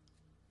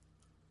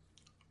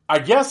 I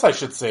guess I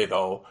should say,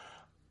 though,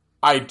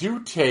 I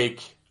do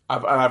take,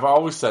 and I've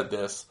always said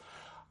this,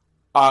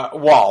 because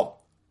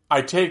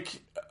they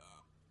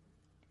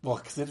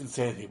didn't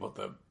say anything about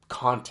the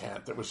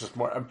content. It was just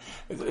more,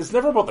 it's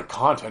never about the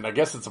content. I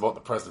guess it's about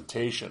the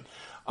presentation.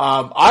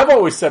 I've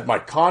always said my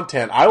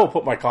content, I will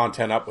put my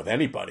content up with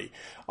anybody.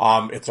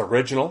 It's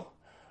original.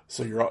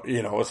 So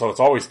so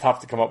it's always tough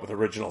to come up with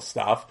original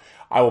stuff.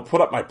 I will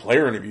put up my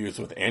player interviews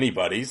with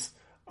anybody's.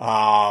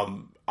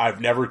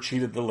 I've never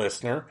cheated the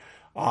listener.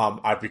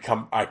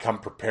 I come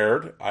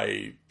prepared.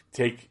 I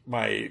take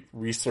my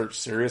research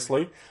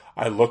seriously.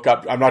 I look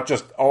up. I'm not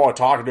just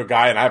talking to a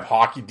guy and I have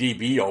Hockey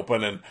DB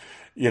open and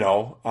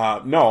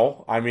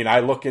no. I mean, I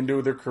look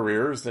into their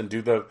careers and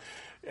do the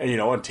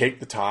and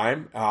take the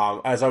time.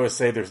 As I always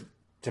say,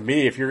 to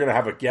me, if you're going to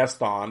have a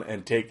guest on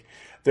and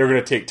they're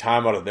going to take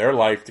time out of their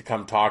life to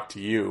come talk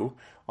to you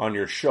on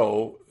your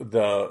show.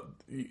 The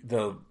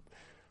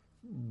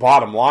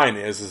bottom line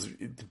is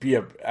to be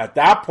at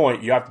that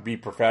point, you have to be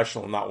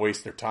professional and not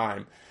waste their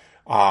time.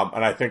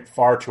 And I think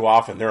far too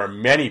often there are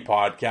many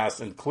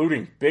podcasts,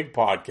 including big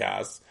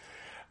podcasts,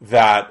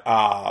 that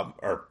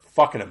are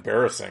fucking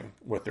embarrassing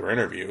with their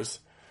interviews.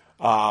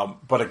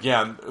 But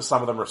again,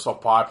 some of them are so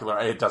popular,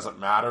 it doesn't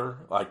matter.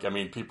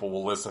 People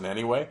will listen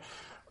anyway.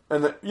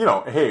 And,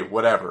 hey,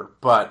 whatever.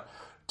 But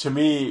to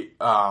me,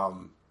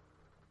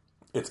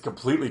 it's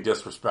completely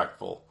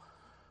disrespectful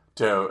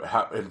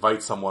to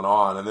invite someone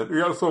on and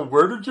then, so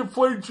where did you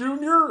play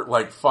junior?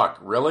 Fuck,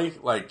 really?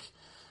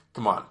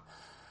 Come on.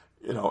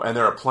 And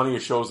there are plenty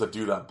of shows that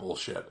do that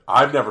bullshit.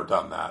 I've never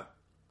done that.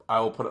 I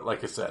will put it,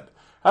 like I said.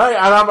 And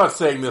I'm not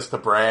saying this to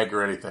brag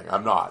or anything.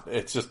 I'm not.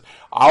 It's just,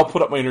 I'll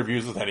put up my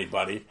interviews with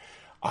anybody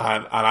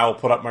and I will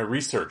put up my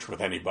research with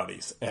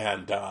anybody's.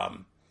 And,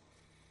 and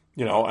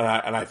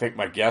I think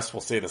my guests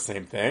will say the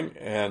same thing.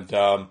 And,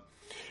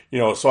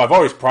 so I've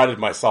always prided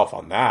myself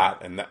on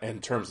that. And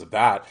in terms of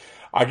that,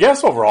 I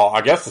guess overall,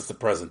 it's the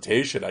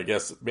presentation. I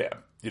guess,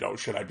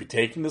 should I be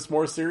taking this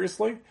more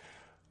seriously?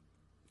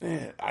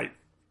 I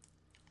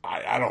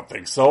don't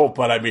think so.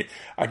 But I mean,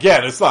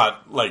 again, it's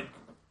not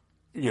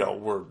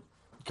we're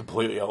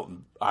completely out.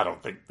 I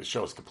don't think the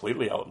show's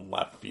completely out in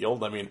left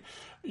field. I mean,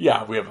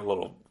 yeah, we have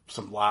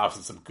some laughs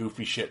and some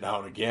goofy shit now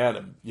and again.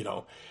 And,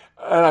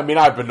 and I mean,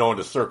 I've been known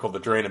to circle the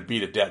drain and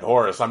beat a dead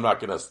horse. I'm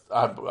not going to,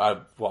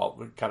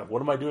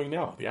 what am I doing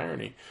now? The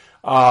irony.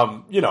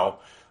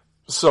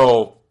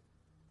 So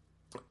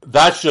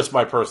that's just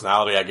my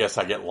personality. I guess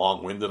I get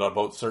long-winded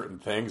about certain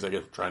things. I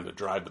get trying to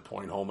drive the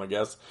point home, I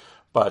guess.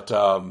 But,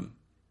 and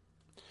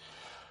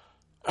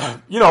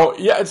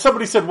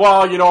somebody said,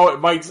 well, you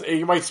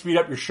might speed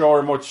up your show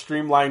or more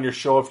streamline your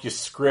show if you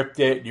script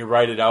it and you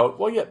write it out.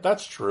 Well, yeah,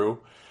 that's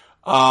true.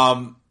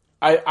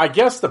 I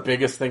guess the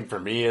biggest thing for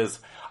me is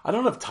I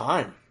don't have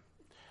time.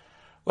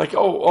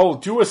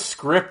 Do a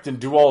script and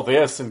do all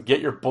this and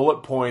get your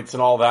bullet points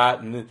and all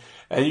that, and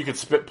you could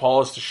spit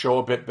polish the show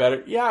a bit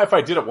better. Yeah, if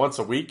I did it once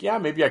a week, yeah,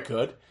 maybe I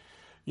could.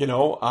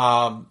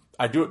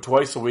 I do it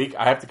twice a week.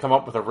 I have to come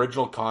up with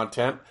original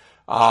content.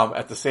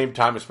 At the same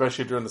time,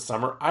 especially during the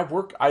summer,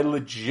 I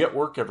legit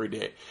work every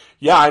day.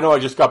 Yeah, I know I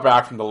just got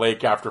back from the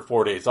lake after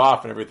 4 days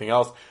off and everything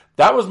else.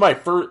 That was my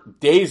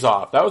first days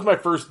off. That was my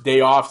first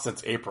day off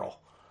since April.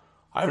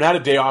 I haven't had a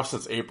day off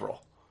since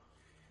April.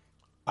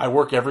 I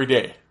work every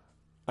day.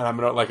 And I'm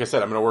going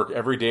to work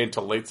every day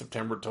until late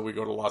September until we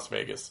go to Las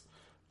Vegas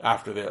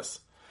after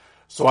this.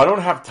 So I don't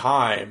have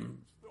time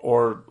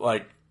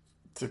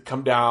to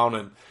come down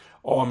and,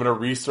 I'm going to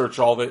research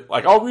all the,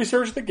 I'll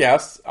research the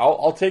guests.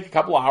 I'll take a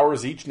couple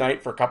hours each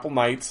night for a couple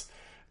nights,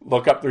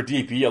 look up their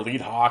DP,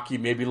 Elite Hockey,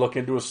 maybe look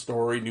into a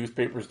story,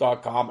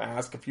 newspapers.com,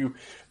 ask a few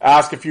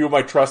of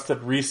my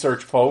trusted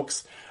research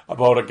folks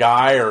about a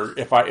guy, or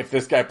if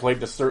this guy played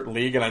in a certain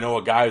league and I know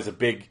a guy who's a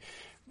big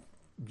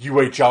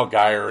UHL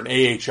guy or an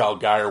AHL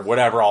guy or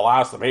whatever, I'll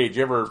ask them, hey, did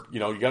you ever, you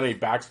got any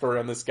backstory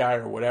on this guy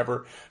or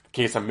whatever, in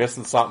case I'm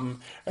missing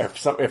something.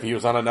 If he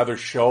was on another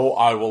show,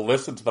 I will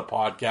listen to the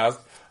podcast.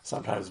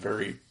 Sometimes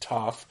very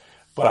tough,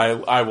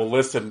 but I will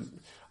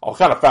listen. I'll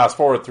kind of fast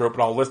forward through it,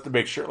 but I'll listen to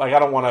make sure, I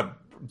don't want to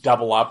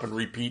double up and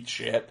repeat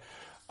shit.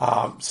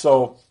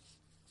 So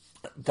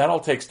that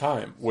all takes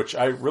time, which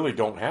I really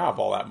don't have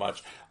all that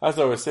much. As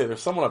I always say,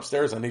 there's someone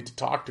upstairs I need to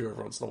talk to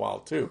every once in a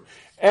while too.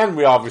 And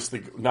we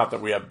obviously, not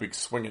that we have big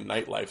swinging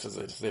nightlives as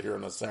I sit here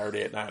on a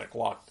Saturday at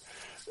 9:00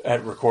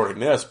 at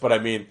recording this, but I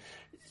mean,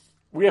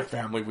 we have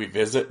family we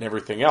visit and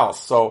everything else.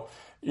 So,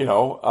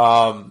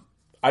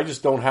 I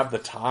just don't have the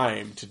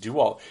time to do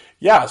all.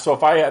 Yeah, so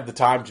if I had the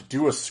time to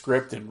do a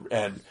script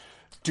and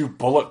do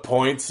bullet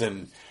points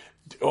and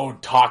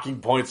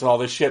talking points and all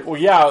this shit, well,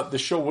 yeah, the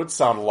show would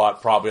sound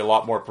probably a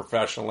lot more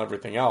professional and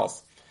everything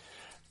else.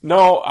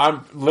 No,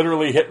 I'm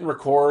literally hitting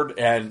record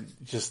and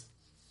just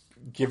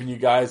giving you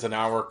guys an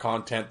hour of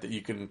content that you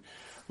can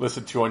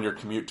listen to on your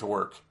commute to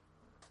work.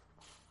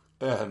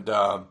 And,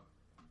 like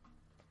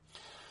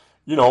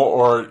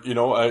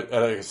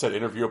I said,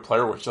 interview a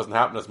player, which doesn't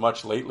happen as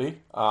much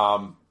lately.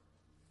 But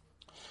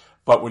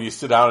when you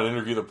sit down and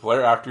interview the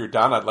player after you're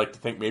done, I'd like to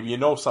think maybe you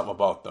know something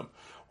about them.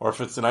 Or if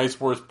it's an Ice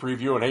Wars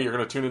preview and hey, you're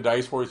going to tune into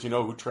Ice Wars, you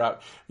know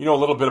a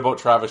little bit about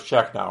Travis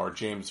Checknow or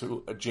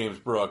James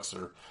Brooks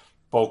or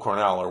Bo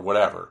Cornell or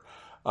whatever.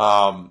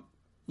 And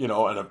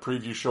a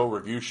preview show,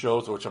 review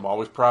shows, which I'm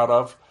always proud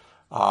of.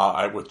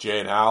 With Jay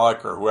and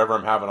Alec or whoever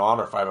I'm having on,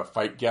 or if I have a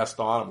fight guest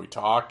on and we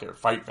talk, or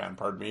fight fan,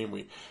 pardon me, and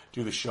we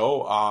do the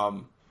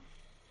show.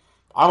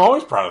 I'm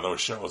always proud of those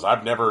shows.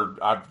 I've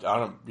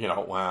done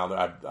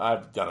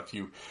a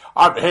few.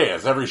 Hey,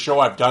 has every show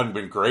I've done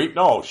been great?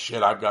 No,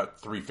 shit, I've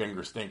got 3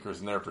 finger stinkers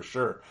in there for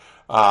sure.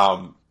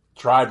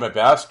 Tried my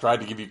best,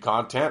 tried to give you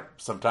content.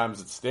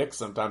 Sometimes it sticks,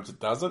 sometimes it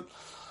doesn't.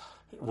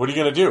 What are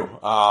you going to do?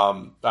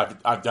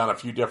 I've done a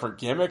few different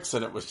gimmicks,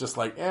 and it was just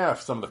like,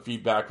 some of the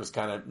feedback was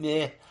kind of,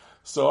 nah.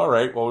 So, all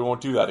right, well, we won't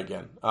do that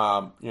again.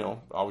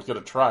 Always got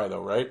to try,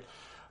 though, right?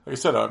 Like I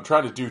said, I'm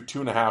trying to do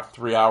 2.5,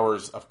 3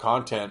 hours of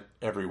content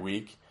every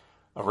week,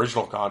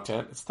 original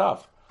content. It's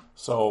tough.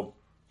 So,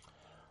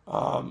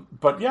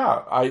 but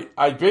yeah,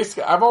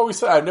 I've always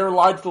said, I've never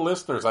lied to the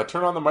listeners. I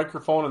turn on the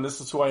microphone and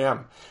this is who I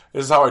am.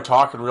 This is how I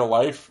talk in real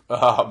life.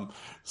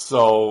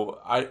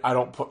 So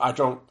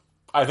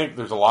I think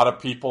there's a lot of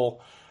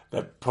people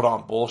that put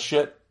on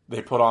bullshit.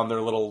 They put on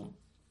their little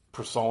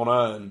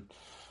persona and,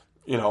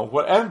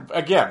 and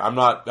again,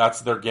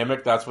 that's their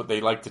gimmick. That's what they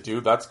like to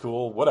do. That's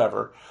cool.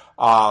 Whatever.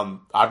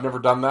 I've never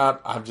done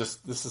that.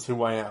 This is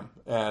who I am.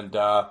 And,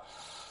 so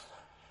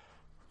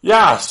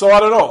I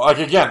don't know. Like,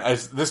 again,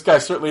 this guy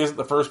certainly isn't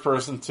the first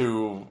person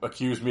to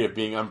accuse me of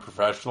being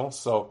unprofessional.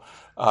 So,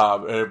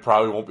 it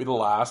probably won't be the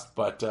last,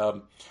 but,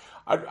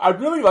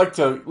 I'd really like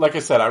to, like I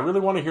said, I really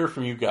want to hear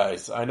from you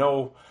guys. I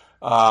know,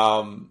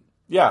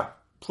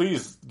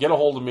 please get a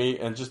hold of me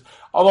and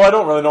although I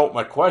don't really know what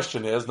my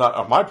question is, not,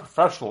 am I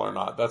professional or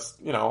not? That's,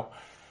 I've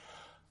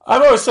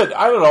always said,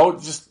 I don't know,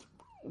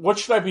 what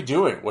should I be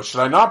doing? What should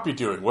I not be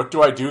doing? What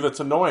do I do that's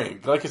annoying?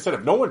 Like I said,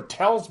 if no one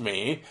tells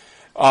me,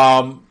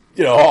 I'll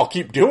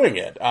keep doing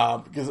it.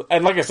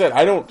 And like I said,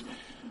 I don't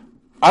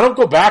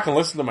go back and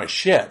listen to my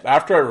shit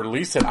after I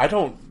release it. So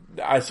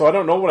I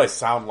don't know what I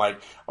sound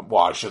like.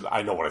 Well,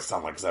 I know what I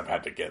sound like because I've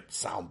had to get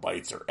sound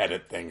bites or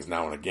edit things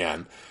now and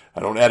again.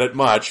 I don't edit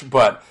much,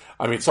 but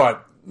I mean,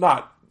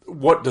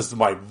 what does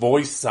my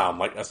voice sound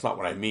like? That's not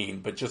what I mean,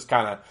 but just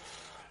kind of,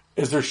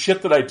 is there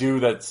shit that I do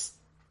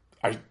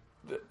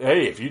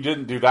hey, if you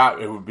didn't do that,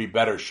 it would be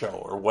better show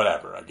or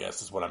whatever, I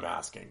guess is what I'm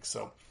asking.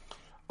 So,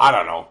 I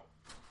don't know.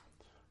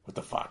 What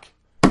the fuck?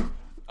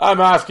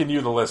 I'm asking you,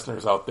 the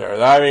listeners out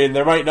there. I mean,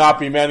 there might not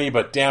be many,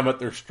 but damn it,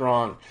 they're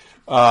strong.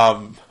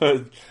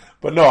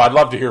 But no, I'd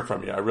love to hear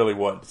from you. I really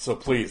would. So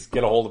please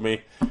get a hold of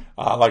me.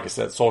 Like I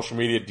said, social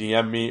media,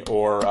 DM me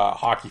or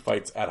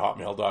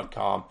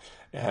hockeyfights@hotmail.com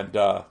and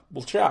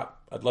we'll chat.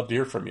 I'd love to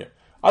hear from you.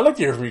 I'd like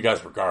to hear from you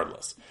guys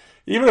regardless.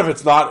 Even if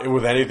it's not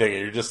with anything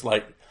and you're just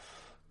like,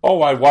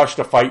 oh, I watched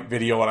a fight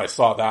video and I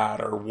saw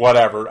that or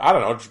whatever. I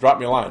don't know. Just drop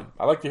me a line.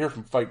 I like to hear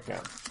from fight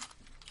fans.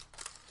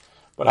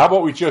 But how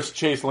about we just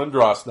chase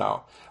Lindros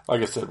now?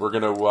 Like I said, we're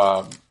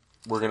gonna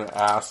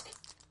ask.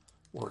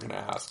 What am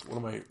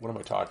I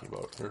talking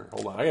about here?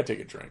 Hold on, I gotta take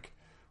a drink.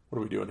 What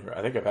are we doing here?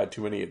 I think I've had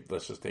too many.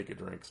 Let's just take a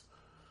drink.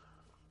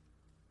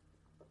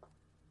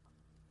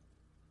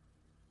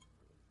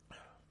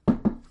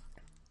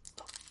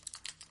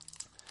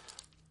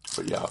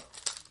 But yeah,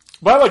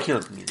 I like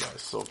hearing from you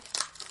guys. So,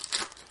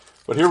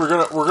 but here we're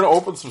gonna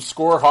open some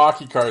Score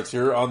hockey cards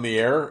here on the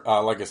air.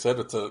 Like I said,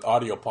 it's an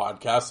audio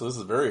podcast, so this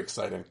is very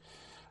exciting.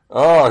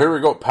 Oh, here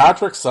we go.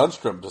 Patrick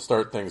Sundstrom to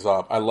start things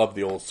off. I love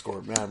the old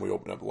Score. Man, we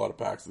opened up a lot of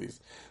packs of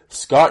these.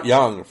 Scott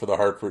Young for the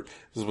Hartford.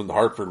 This is when the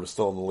Hartford was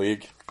still in the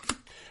league.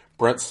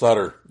 Brent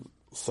Sutter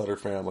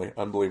family.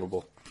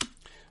 Unbelievable.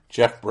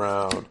 Jeff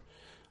Brown.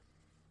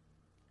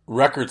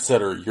 Record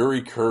setter,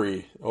 Yuri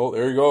Curry. Oh,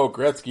 there you go.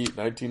 Gretzky,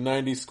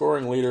 1990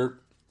 scoring leader.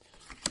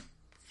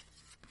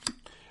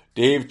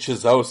 Dave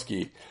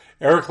Chizowski.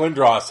 Eric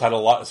Lindros had a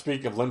lot.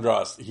 Speaking of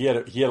Lindros, he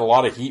had a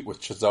lot of heat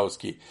with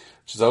Chizowski.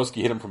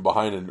 Chizowski hit him from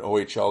behind in an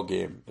OHL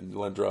game, and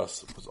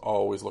Lindros was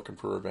always looking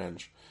for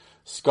revenge.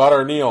 Scott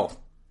Arneal,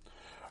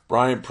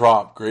 Brian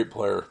Propp, great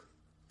player.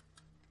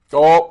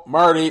 Oh,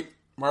 Marty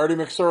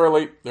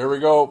McSorley. There we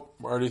go.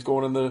 Marty's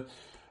going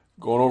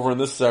over in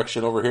this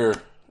section over here.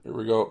 Here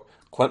we go.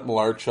 Clint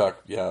Malarchuk.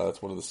 Yeah,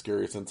 that's one of the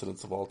scariest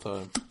incidents of all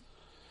time.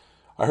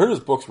 I heard his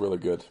book's really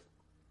good.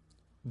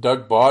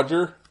 Doug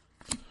Bodger.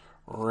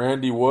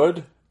 Randy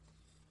Wood,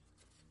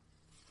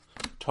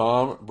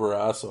 Tom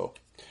Barrasso.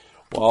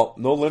 Well,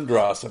 no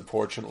Lindros,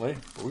 unfortunately.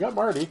 But we got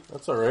Marty.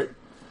 That's all right.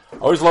 I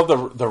always love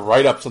the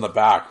write-ups on the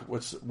back.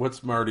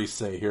 What's Marty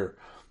say here?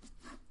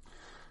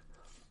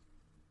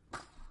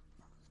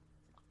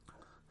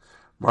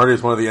 Marty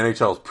is one of the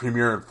NHL's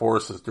premier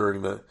enforcers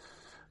during the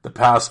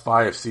past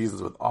 5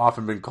 seasons, with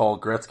often been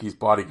called Gretzky's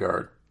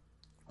bodyguard.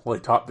 While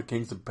he topped the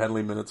Kings in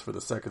penalty minutes for the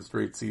second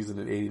straight season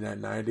in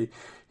 89-90,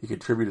 he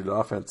contributed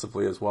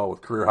offensively as well, with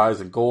career highs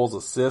in goals,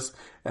 assists,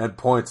 and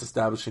points,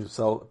 establishing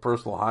himself a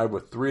personal high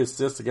with 3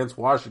 assists against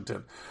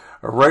Washington.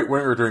 A right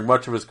winger during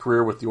much of his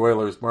career with the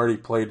Oilers, Marty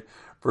played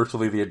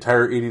virtually the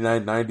entire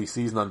 89-90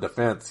 season on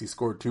defense. He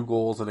scored 2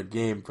 goals in a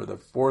game for the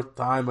 4th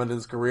time in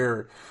his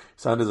career.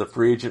 He signed as a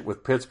free agent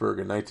with Pittsburgh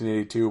in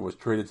 1982 and was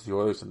traded to the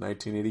Oilers in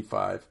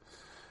 1985.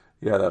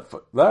 Yeah, that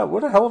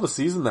what a hell of a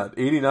season that.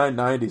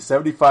 89-90,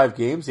 75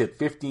 games. He had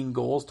 15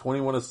 goals,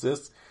 21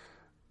 assists,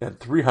 and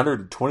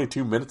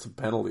 322 minutes of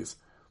penalties.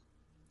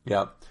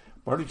 Yeah,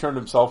 Marty turned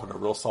himself into a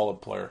real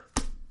solid player.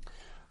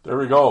 There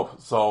we go.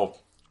 So,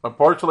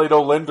 Unfortunately,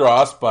 no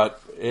Lindros,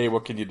 but hey,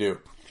 what can you do?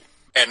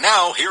 And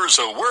now, here's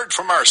a word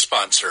from our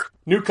sponsor.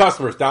 New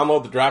customers,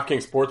 download the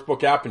DraftKings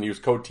Sportsbook app and use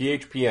code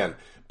THPN.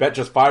 Bet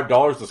just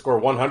 $5 to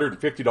score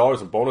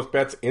 $150 in bonus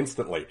bets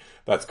instantly.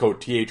 That's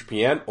code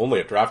THPN, only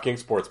at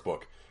DraftKings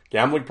Sportsbook.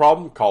 Gambling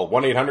problem? Call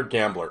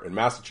 1-800-GAMBLER. In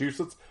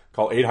Massachusetts,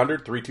 call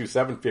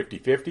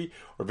 800-327-5050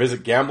 or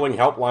visit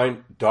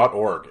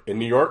gamblinghelpline.org. In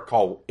New York,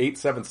 call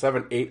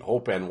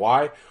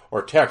 877-8-HOPE-NY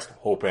or text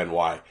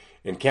HOPE-NY.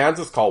 In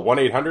Kansas, call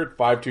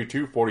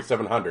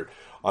 1-800-522-4700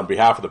 on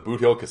behalf of the Boot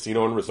Hill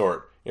Casino and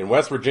Resort. In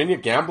West Virginia,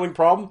 gambling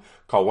problem?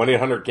 Call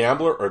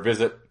 1-800-GAMBLER or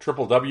visit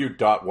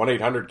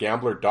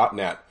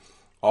www.1800gambler.net.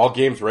 All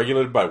games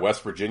regulated by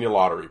West Virginia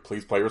Lottery.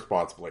 Please play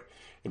responsibly.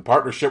 In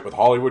partnership with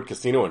Hollywood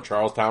Casino and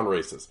Charlestown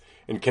Races.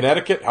 In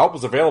Connecticut, help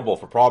is available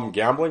for problem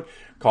gambling.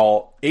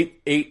 Call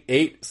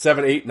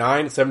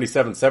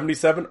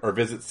 888-789-7777 or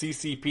visit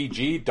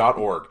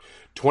ccpg.org.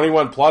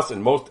 21 plus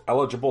in most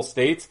eligible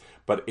states,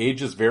 but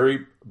ages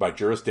vary by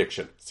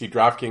jurisdiction. See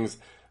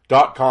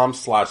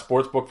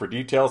DraftKings.com/sportsbook for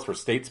details for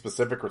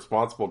state-specific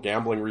responsible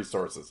gambling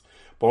resources.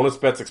 Bonus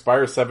bets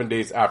expire 7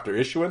 days after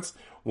issuance.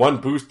 1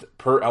 boost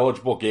per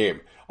eligible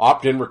game.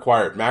 Opt-in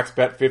required. Max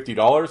bet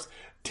 $50.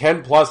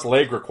 10-plus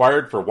leg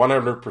required for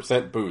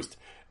 100% boost.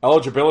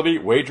 Eligibility,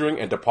 wagering,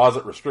 and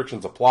deposit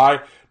restrictions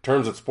apply.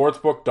 Terms at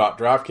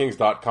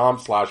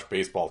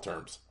sportsbook.draftkings.com/baseball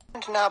terms.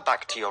 And now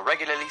back to your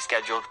regularly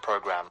scheduled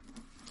program.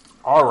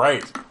 All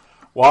right.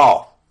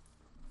 Wow.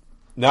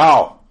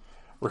 Now,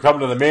 we're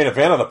coming to the main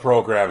event of the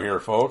program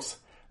here, folks.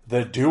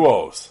 The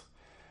duos.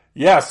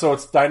 Yeah, so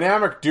it's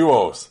dynamic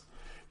duos.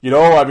 You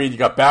know, I mean, you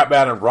got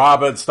Batman and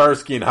Robin,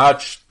 Starsky and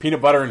Hutch,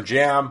 Peanut Butter and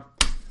Jam,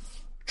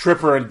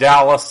 Tripper and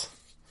Dallas.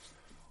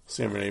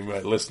 See how many of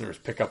my listeners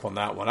pick up on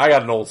that one. I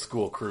got an old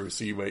school crew,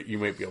 so you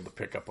might be able to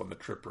pick up on the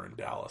Tripper and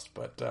Dallas.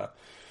 But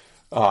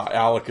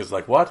Alec is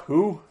like, what?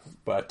 Who?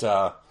 But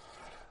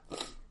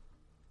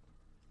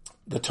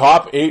the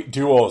top 8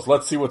 duos.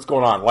 Let's see what's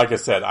going on. Like I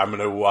said, I'm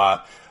going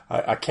to...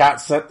 a cat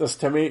sent this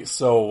to me,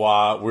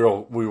 so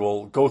we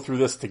will go through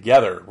this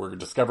together. We're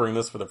discovering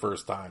this for the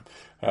first time.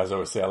 As I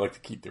always say, I like to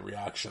keep the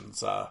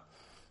reactions,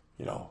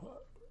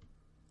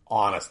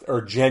 honest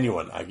or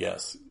genuine, I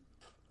guess.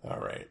 All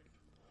right.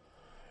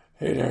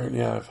 Hey Darren,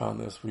 yeah, I found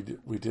this.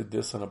 We did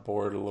this on a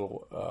board a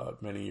little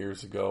many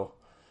years ago.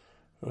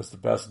 It was the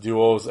best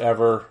duos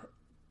ever.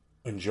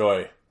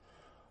 Enjoy.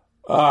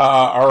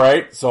 All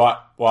right. So I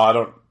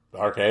don't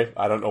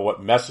know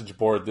what message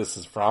board this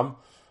is from.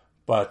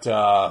 But,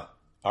 all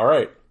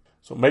right.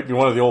 So it might be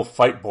one of the old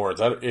fight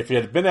boards. If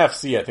it had been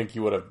FC, I think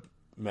you would have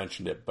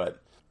mentioned it. But,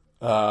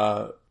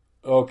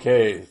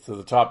 okay. So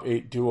the top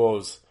 8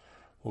 duos.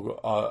 We'll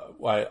go,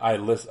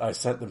 I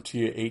sent them to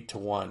you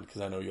 8-1 because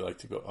I know you like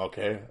to go.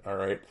 Okay. All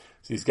right.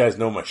 So these guys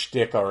know my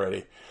shtick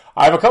already.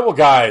 I have a couple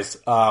guys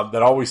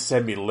that always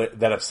send me,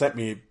 that have sent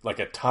me like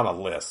a ton of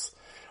lists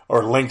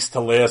or links to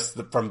lists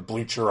from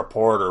Bleacher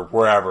Report or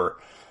wherever.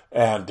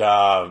 And,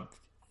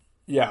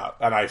 yeah,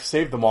 and I've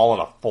saved them all in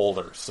a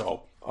folder.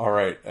 So, all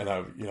right.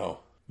 And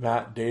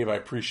Matt, Dave, I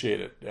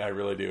appreciate it. I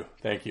really do.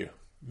 Thank you.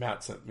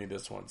 Matt sent me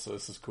this one, so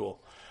this is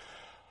cool.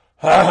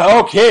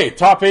 Okay,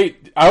 top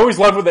 8. I always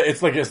love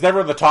it's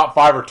never the top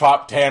 5 or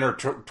top 10 or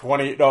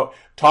 20. No,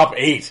 top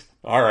 8.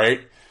 All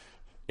right.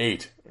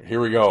 8. Here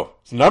we go.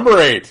 It's number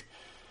 8.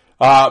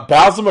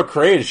 Basil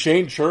McRae and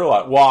Shane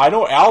Sherlock. Well, I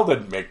know Al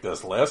didn't make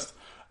this list.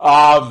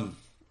 Al,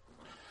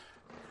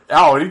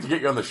 I need to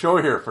get you on the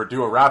show here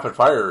do a rapid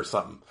fire or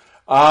something.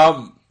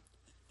 Basil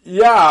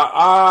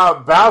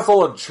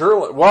and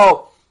Sherlock.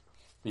 Well,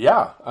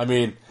 yeah, I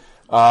mean,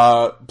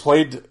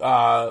 played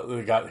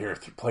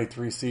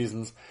 3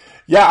 seasons.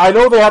 Yeah, I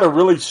know they had a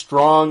really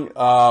strong,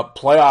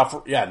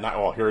 playoff.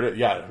 Yeah, here it is.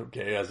 Yeah,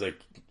 okay, as I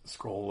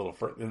scroll a little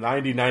further. The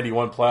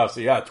 90-91 playoffs.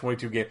 So yeah,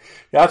 22 games.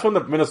 Yeah, that's when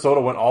the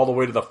Minnesota went all the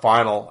way to the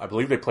final. I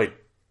believe they played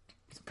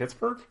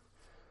Pittsburgh?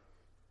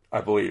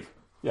 I believe.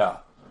 Yeah.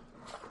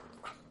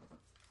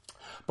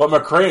 But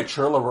McRae and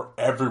Sherla were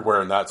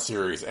everywhere in that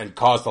series and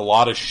caused a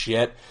lot of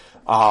shit.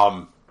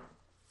 I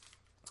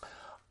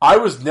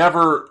was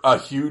never a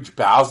huge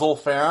Basil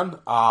fan.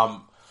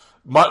 Although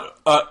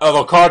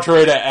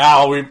contrary to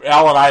Al,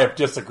 Al and I have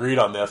disagreed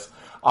on this.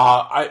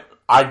 I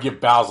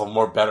give Basil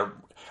more better.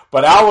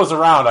 But Al was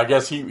around. I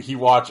guess he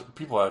watched.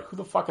 People are like, who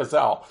the fuck is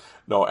Al?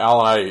 No,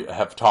 Al and I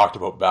have talked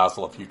about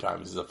Basil a few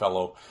times. He's a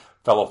fellow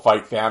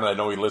fight fan. And I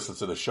know he listens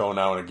to the show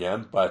now and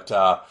again. But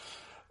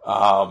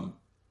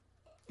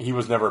he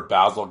was never a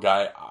Basil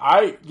guy.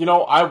 I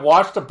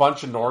watched a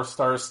bunch of North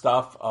Star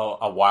stuff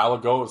a while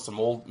ago, some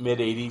old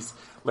mid-'80s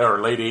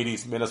or late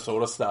 80s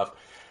Minnesota stuff.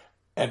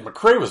 And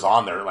McRae was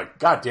on there. Like,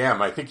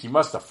 goddamn, I think he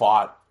must have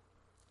fought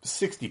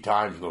 60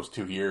 times in those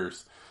 2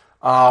 years.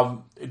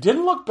 It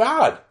didn't look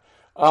bad.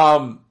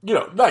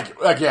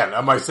 Again,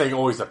 am I saying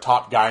always a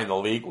top guy in the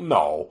league?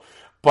 No.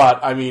 But,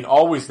 I mean,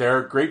 always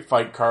there. Great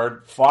fight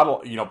card.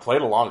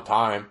 Played a long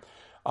time.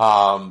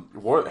 I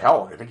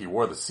think he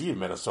wore the C in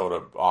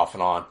Minnesota off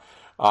and on,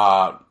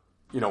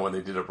 when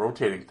they did a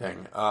rotating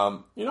thing.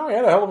 He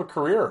had a hell of a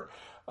career.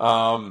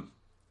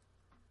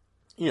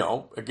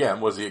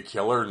 again, was he a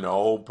killer?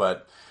 No,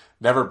 but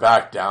never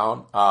backed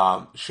down.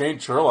 Shane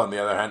Churla, on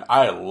the other hand,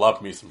 I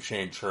love me some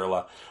Shane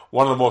Churla.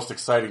 One of the most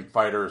exciting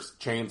fighters,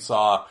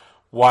 chainsaw,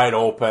 wide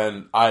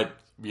open. I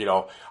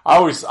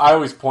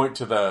always point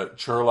to the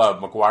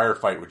Churla-McGuire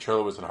fight when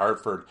Churla was in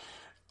Hartford.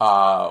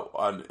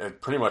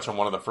 Pretty much on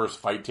one of the first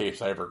fight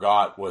tapes I ever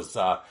got was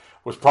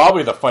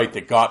probably the fight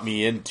that got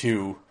me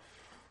into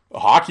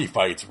hockey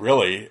fights,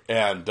 really,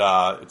 and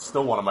it's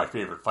still one of my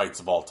favorite fights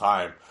of all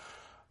time.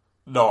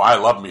 No, I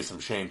love me some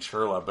Shane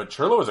Churla, but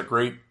Churla was a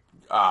great,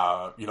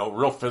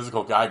 real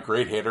physical guy,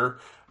 great hitter.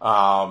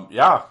 I'm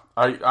down.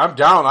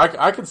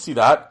 I can see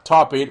that.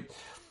 Top 8.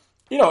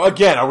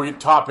 Again, are we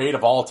top 8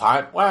 of all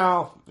time?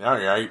 Well, all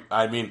right.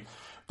 I mean,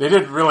 they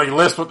didn't really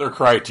list what their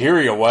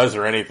criteria was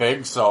or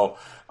anything, so,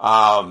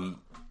 going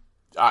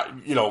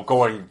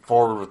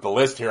forward with the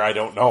list here, I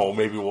don't know.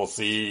 Maybe we'll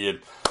see, and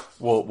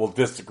we'll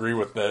disagree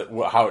with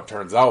how it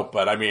turns out.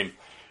 But, I mean,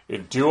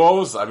 in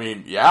duos, I'd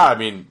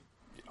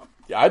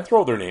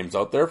throw their names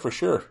out there for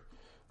sure.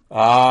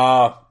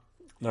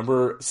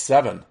 Number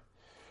 7,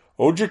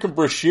 Ojic and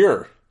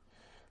Brashear.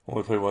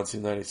 Only played once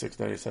in 96,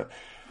 97.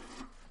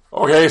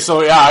 Okay,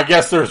 so I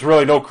guess there's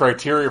really no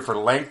criteria for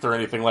length or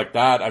anything like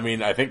that. I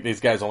mean, I think these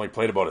guys only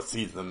played about a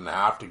season and a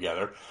half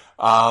together.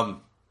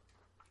 Out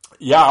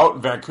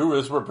in Vancouver,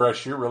 this is where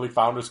Brashear really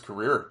found his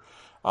career.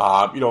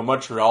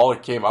 Montreal, he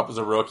came up as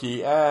a rookie.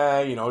 He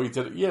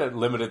had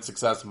limited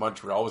success in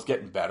Montreal, was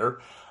getting better.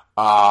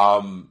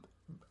 And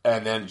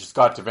then just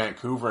got to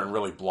Vancouver and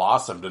really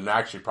blossomed and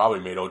actually probably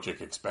made Ojic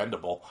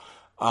expendable.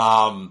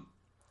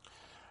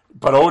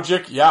 But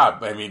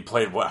Ojic,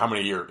 played how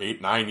many years?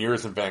 8, 9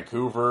 years in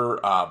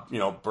Vancouver.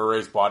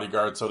 Bure's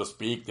bodyguard, so to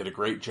speak, did a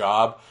great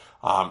job.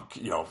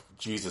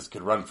 Jesus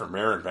could run for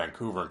mayor in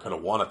Vancouver and could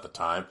have won at the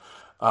time.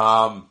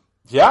 Talk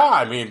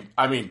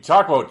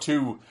about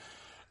two,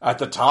 at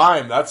the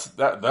time,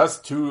 that's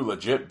two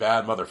legit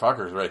bad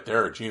motherfuckers right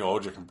there, Gino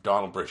Ojic and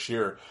Donald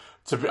Brashear.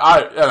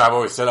 I've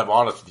always said I'm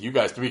honest with you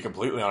guys, to be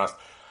completely honest.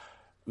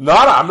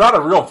 I'm not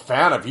a real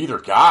fan of either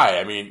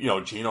guy.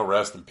 Gino,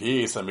 rest in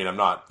peace. I'm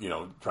not,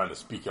 trying to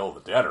speak ill of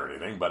the dead or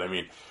anything, but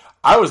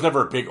I was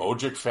never a big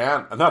Ojic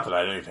fan. Not that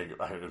I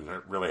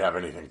didn't really have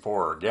anything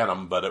for or against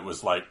him, but it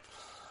was like,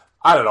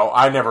 I don't know.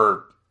 I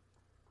don't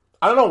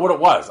know what it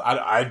was.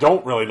 I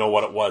don't really know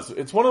what it was.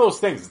 It's one of those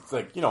things. It's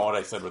like, what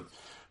I said with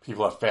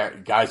people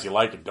have guys you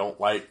like and don't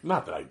like.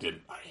 Not that I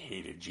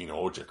hated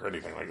Gino Ojic or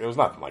anything like that. It was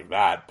nothing like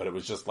that, but it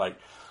was just like,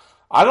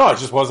 I don't know, I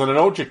just wasn't an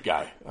Ojic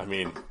guy.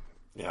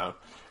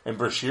 And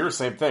Brashear,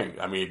 same thing.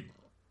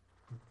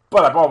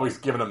 But I've always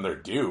given them their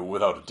due,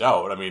 without a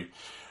doubt.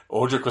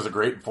 Ojic was a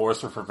great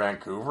enforcer for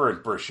Vancouver,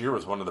 and Brashear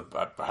was one of the,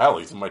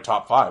 he's in my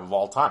top 5 of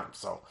all time.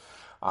 So,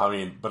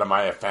 but am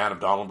I a fan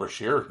of Donald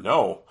Brashear?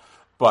 No.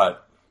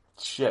 But,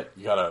 shit,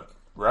 you gotta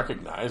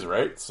recognize,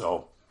 right?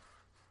 So,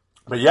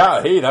 but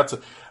yeah, hey, that's,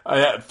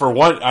 for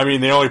one,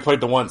 they only played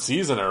the one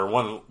season, or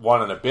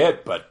one and a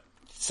bit, but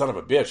son of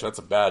a bitch, that's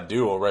a bad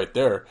duo right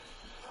there.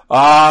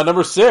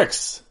 Number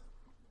 6.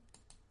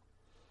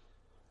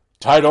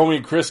 Ty Domi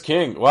and Chris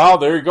King. Well,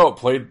 there you go.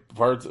 Played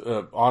parts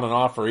on and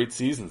off for 8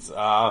 seasons.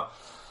 Again,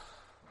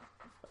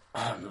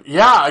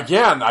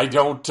 I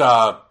don't,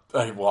 I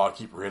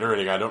keep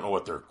reiterating, I don't know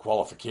what their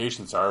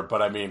qualifications are,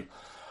 but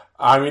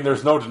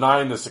there's no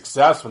denying the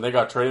success when they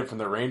got traded from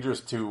the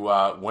Rangers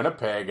to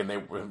Winnipeg,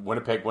 and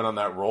Winnipeg went on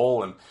that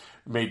roll and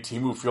made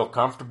Timu feel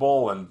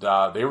comfortable, and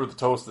they were the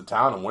toast of the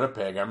town in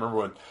Winnipeg. I remember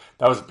when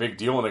that was a big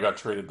deal when they got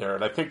traded there.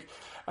 And I think,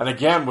 and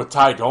again, with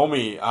Ty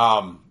Domi,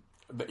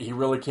 he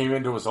really came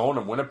into his own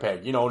in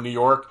Winnipeg. New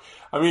York,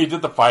 he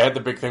did the fight, had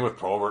the big thing with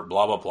Probert,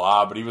 blah, blah,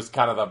 blah, but he was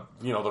kind of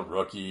the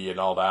rookie and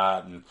all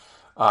that, and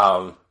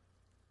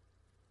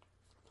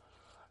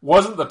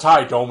wasn't the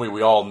Ty Domi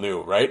we all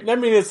knew, right?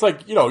 And it's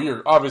like,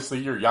 you're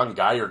a young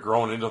guy, you're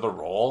growing into the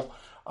role,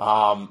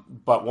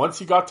 but once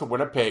he got to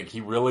Winnipeg,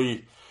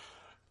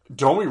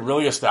 Domi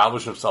really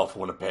established himself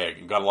in Winnipeg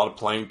and got a lot of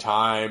playing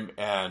time,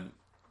 and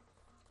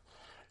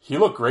he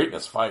looked great in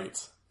his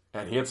fights.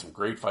 And he had some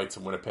great fights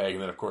in Winnipeg,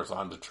 and then, of course,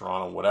 on to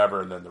Toronto,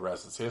 whatever, and then the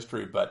rest is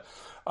history. But,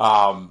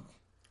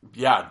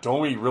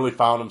 Domi really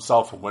found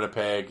himself in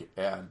Winnipeg,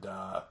 and,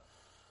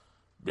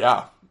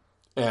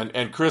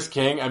 And Chris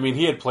King,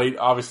 he had played,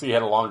 obviously he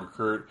had a longer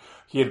career.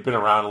 He had been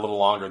around a little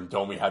longer than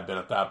Domi had been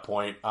at that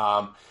point.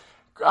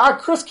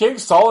 Chris King,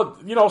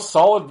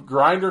 solid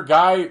grinder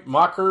guy.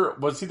 Mucker,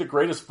 was he the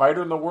greatest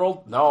fighter in the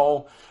world?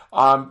 No.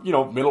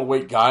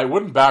 Middleweight guy,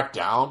 wouldn't back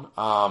down.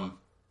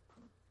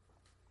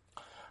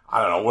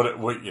 I don't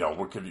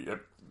know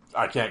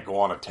I can't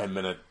go on a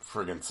 10-minute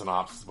friggin'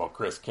 synopsis about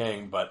Chris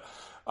King, but,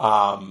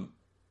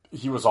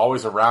 he was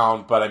always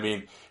around, but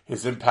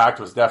his impact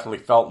was definitely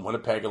felt in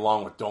Winnipeg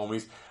along with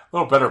Domi's. A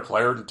little better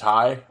player than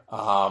Ty.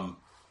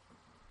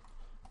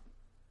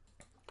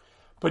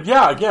 But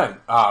yeah, again,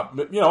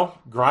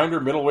 grinder,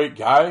 middleweight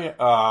guy.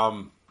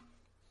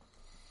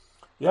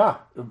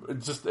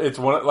 It's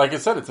one, like I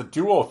said, it's a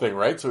duo thing,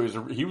 right? So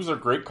he was a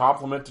great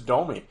compliment to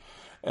Domi.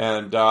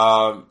 And,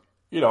 Domi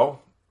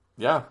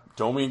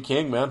and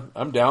King, man,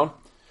 I'm down.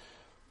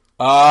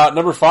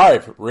 Number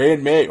 5, Ray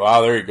and May.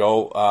 Wow, there you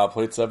go.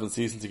 Played 7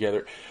 seasons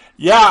together.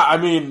 Yeah, I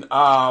mean,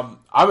 I'm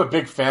a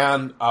big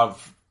fan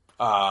of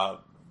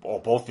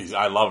both these.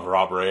 I love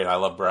Rob Ray and I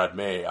love Brad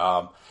May.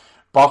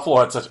 Buffalo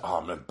had such,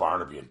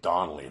 Barnaby and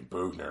Donnelly and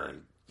Bugner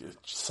and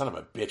son of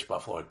a bitch,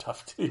 Buffalo had a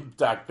tough team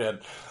back then.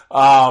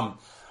 But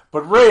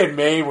Ray and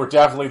May were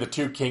definitely the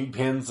 2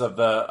 kingpins of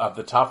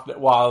the tough.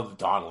 Well,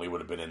 Donnelly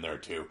would have been in there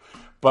too,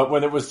 but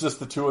when it was just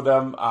the 2 of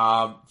them,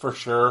 for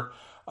sure.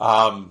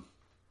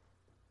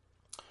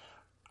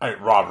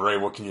 Rob Ray,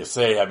 what can you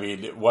say? I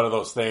mean, one of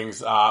those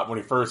things, when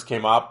he first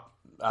came up,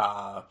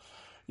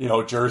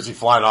 jersey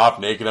flying off,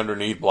 naked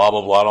underneath, blah,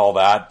 blah, blah, and all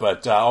that,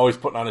 but always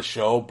putting on a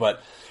show.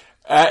 But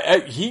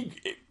Ray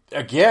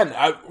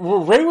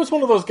was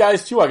one of those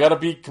guys too, I gotta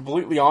be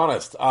completely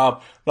honest.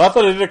 Not that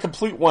I did a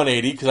complete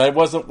 180, because I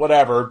wasn't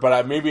whatever,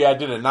 but maybe I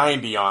did a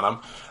 90 on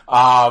him.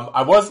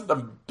 I wasn't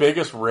the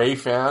biggest Ray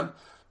fan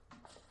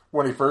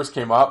when he first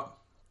came up.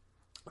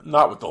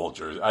 Not with the whole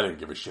jersey. I didn't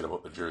give a shit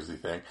about the jersey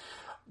thing.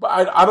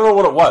 But I don't know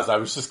what it was. I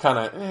was just kind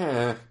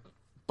of,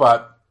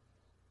 But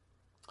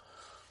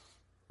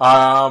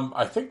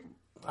I think,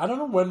 I don't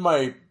know when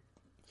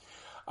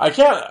I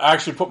can't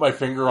actually put my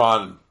finger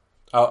on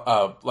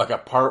like a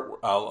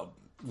part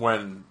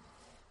when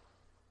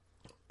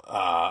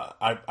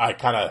I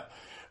kind of,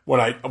 when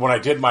I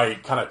did my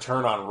kind of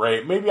turn on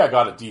Ray, maybe I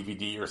got a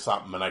DVD or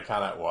something, and I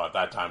kind of, at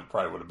that time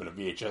probably would have been a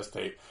VHS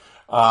tape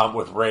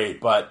with Ray,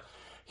 but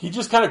he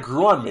just kind of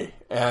grew on me,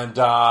 and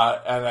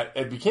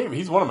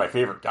he's one of my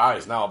favorite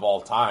guys now of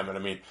all time. And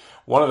I mean,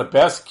 one of the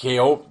best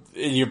KO,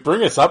 and you bring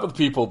this up with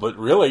people, but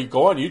really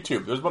go on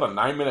YouTube. There's about a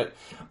 9-minute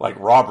like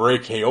Rob Ray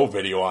KO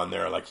video on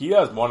there. Like he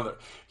has one of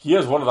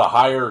the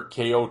higher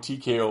KO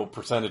TKO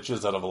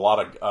percentages out of a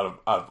lot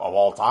of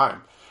all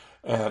time,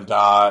 and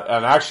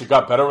actually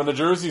got better when the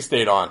jersey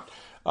stayed on.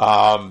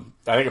 I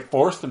think it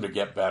forced him to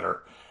get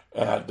better,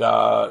 and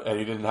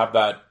he didn't have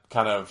that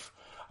kind of.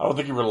 I don't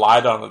think he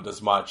relied on it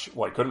as much.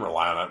 Well, he couldn't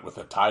rely on it with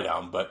a tie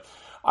down, but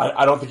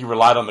I don't think he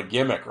relied on the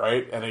gimmick,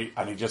 right? And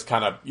he just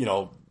kind of,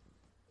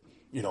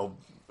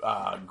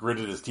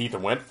 gritted his teeth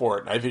and went for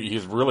it. And I think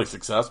he's really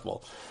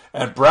successful.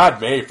 And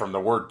Brad May, from the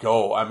word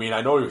go, I mean,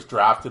 I know he was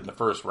drafted in the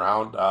first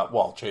round.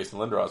 Chase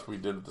and Lindros, we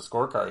did with the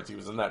scorecards. He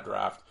was in that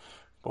draft,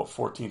 about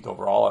 14th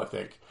overall, I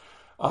think.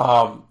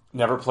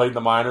 Never played in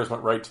the minors,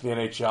 went right to the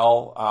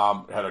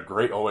NHL. Had a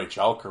great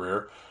OHL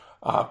career.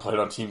 Played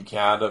on Team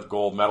Canada,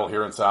 gold medal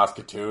here in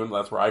Saskatoon.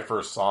 That's where I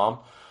first saw him.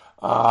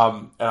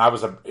 And I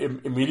was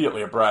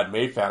immediately a Brad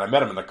May fan. I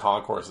met him in the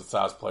concourse at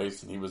Sask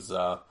Place, and he was,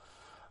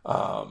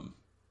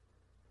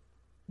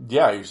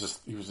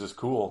 he was just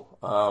cool.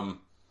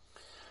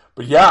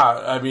 But yeah,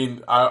 I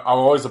mean, I'm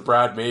always a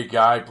Brad May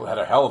guy. Had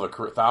a hell of a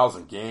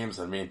 1,000 games.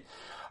 I mean,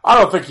 I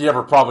don't think he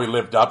ever probably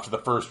lived up to the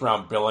first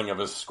round billing of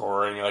his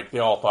scoring. Like, they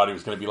all thought he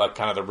was going to be like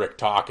kind of the Rick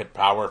Tocchet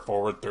power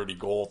forward, 30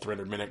 goal,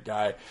 300 minute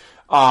guy.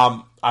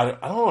 I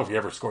don't know if he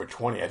ever scored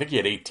 20. I think he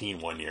had 18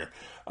 one year.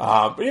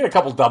 But he had a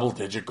couple double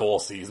digit goal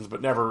seasons,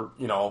 but never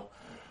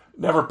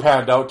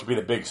panned out to be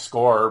the big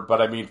scorer.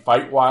 But I mean,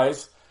 fight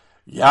wise,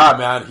 yeah,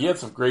 man, he had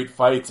some great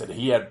fights, and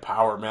he had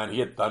power, man. He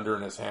had thunder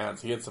in his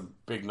hands. He had some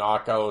big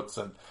knockouts,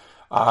 and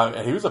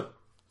he was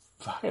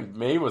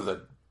May was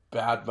a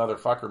bad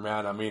motherfucker,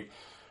 man. I mean,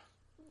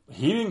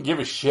 he didn't give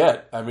a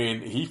shit. I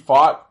mean, he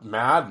fought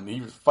mad, and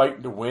he was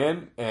fighting to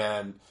win,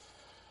 and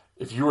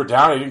if you were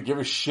down, he didn't give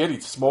a shit.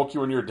 He'd smoke you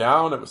when you were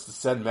down. It was to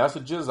send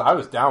messages. I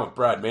was down with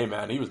Brad May,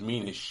 man. He was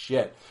mean as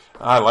shit.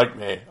 I like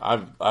May.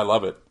 I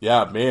love it.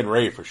 Yeah, May and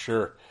Ray for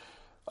sure.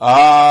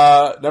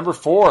 Number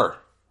 4,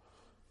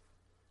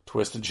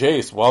 Twist and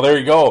Chase. Well, there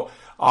you go.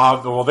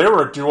 They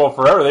were a duo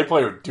forever. They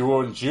played a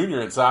duo in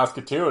junior in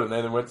Saskatoon, and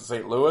then they went to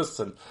St. Louis,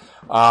 and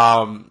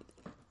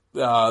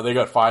they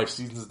got 5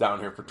 seasons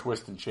down here for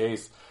Twist and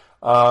Chase.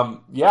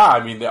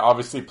 I mean, they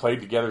obviously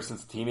played together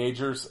since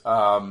teenagers.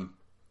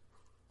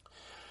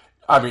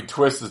 I mean,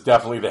 Twist is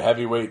definitely the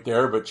heavyweight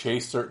there, but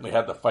Chase certainly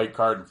had the fight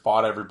card and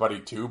fought everybody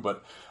too,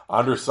 but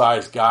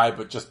undersized guy,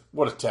 but just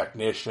what a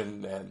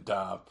technician. And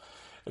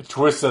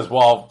Twist says,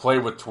 well, play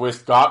with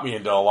Twist got me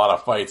into a lot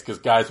of fights because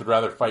guys would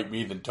rather fight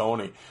me than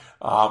Tony,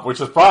 which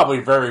is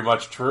probably very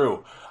much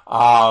true.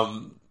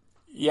 And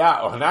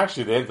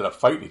actually they ended up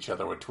fighting each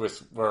other when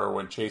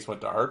Chase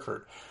went to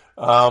Hartford.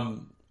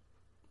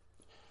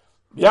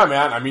 Yeah,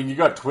 man. I mean, you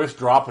got Twist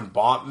dropping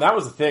bomb, and that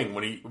was the thing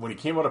when he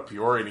came out of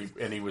Peoria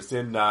and he was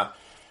in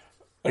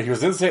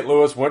St.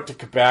 Louis, went to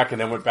Quebec,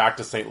 and then went back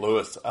to St.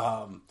 Louis.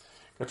 Got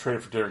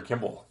traded for Darren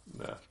Kimball.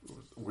 Yeah,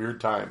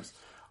 weird times.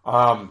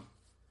 But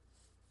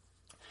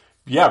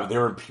they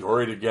were in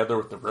Peoria together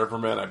with the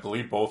Rivermen. I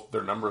believe both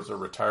their numbers are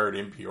retired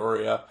in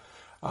Peoria.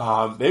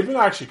 They've been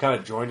actually kind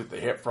of joined at the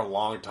hip for a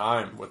long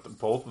time with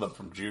both of them,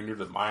 from junior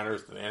to the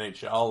minors to the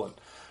NHL, and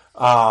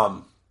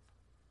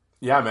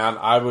man,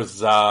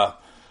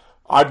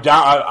 I'm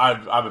down.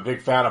 I'm a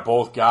big fan of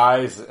both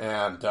guys,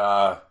 and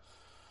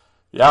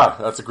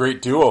that's a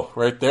great duo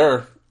right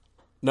there.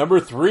 Number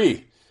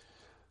 3,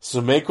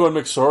 Semenko and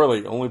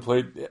McSorley only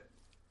played.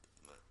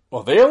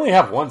 Well, they only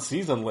have 1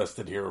 season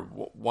listed here.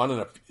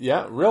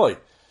 Really?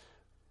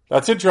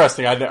 That's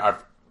interesting. I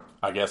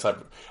guess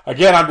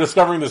I'm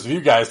discovering this with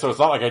you guys, so it's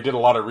not like I did a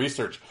lot of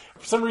research.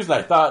 For some reason,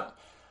 I thought,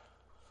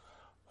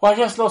 well, I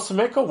guess no,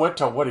 Semenko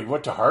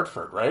went to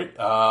Hartford, right?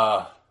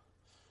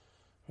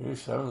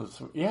 87,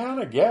 yeah,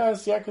 I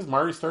guess, yeah, because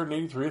Marty started in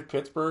 83 with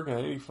Pittsburgh and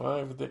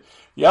 85 with the,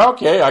 yeah,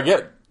 okay,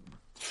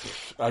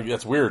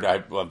 that's weird.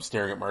 I'm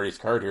staring at Marty's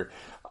card here.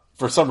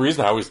 For some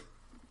reason, I always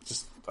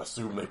just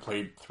assumed they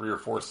played 3 or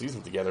 4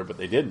 seasons together, but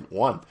they didn't.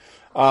 One.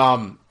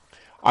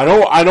 I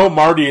know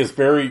Marty is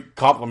very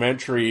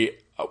complimentary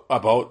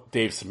about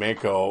Dave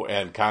Semenko,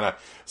 and kind of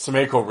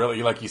Semenko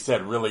really, like you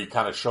said, really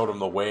kind of showed him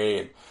the way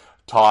and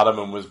taught him,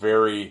 and was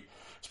very,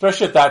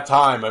 especially at that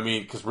time. I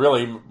mean, because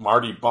really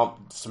Marty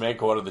bumped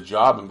Semenko out of the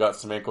job and got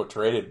Semenko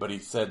traded, but he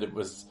said it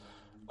was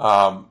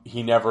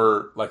he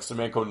never, like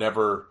Semenko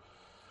never,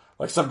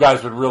 like some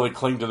guys would really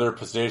cling to their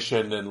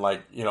position and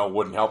like, you know,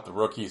 wouldn't help the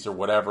rookies or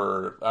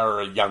whatever, or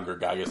a younger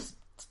guy. I guess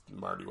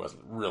Marty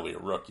wasn't really a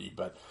rookie,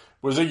 but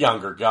was a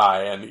younger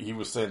guy, and he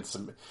was saying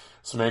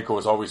Semenko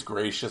was always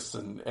gracious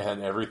and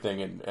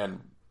everything,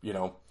 and you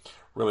know,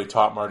 really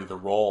taught Marty the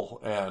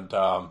role. And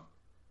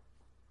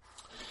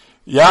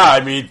yeah,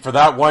 I mean, for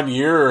that 1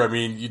 year, I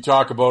mean, you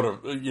talk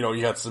about you know,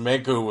 you had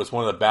Semenko, who was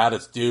one of the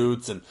baddest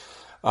dudes and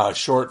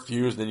short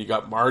fused, and then you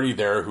got Marty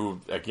there,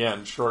 who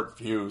again short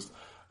fused.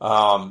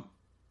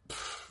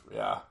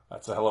 Yeah,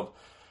 that's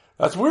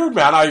weird,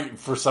 man.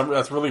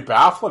 That's really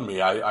baffling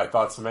me. I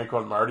thought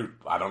Semenko and Marty,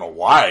 I don't know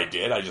why I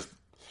did.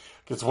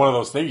 It's one of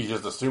those things, you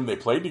just assume they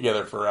played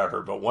together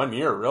forever, but 1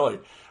 year, really.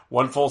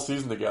 1 full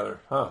season together.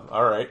 Huh,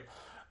 all right.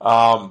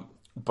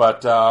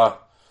 But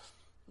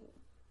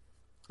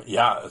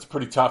yeah, it's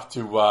pretty tough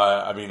to,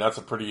 I mean, that's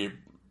a pretty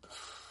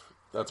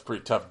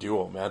tough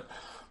duo, man.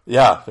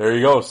 Yeah, there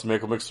you go.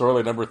 Semenko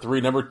McSorley, number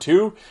 3. Number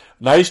 2,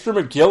 Nystrom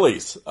and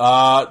Gillies.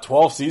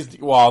 12 seasons.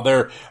 Well,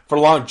 for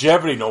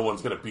longevity, no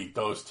one's going to beat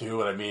those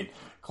two. And I mean,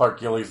 Clark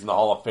Gillies in the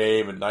Hall of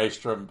Fame and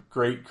Nystrom,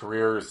 great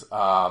careers.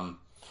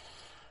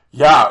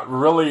 Yeah,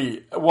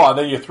 really. Well,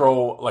 then you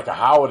throw like a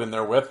Howard in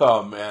there with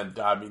them, and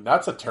I mean,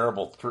 that's a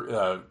terrible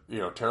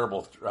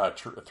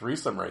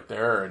threesome right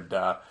there. And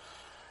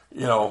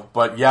you know,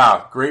 but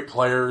yeah, great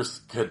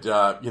players, could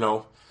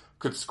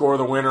score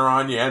the winner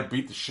on you and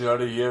beat the shit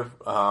out of you.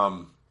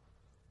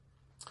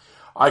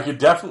 I could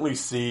definitely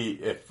see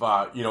if if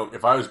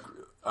I was,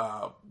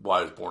 I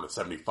was born in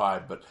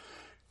 75, but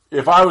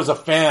if I was a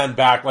fan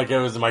back, like I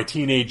was in my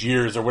teenage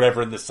years or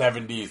whatever in the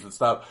 70s and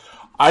stuff,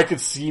 I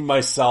could see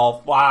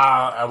myself,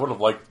 I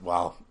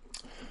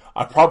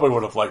probably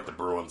would have liked the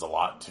Bruins a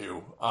lot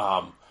too.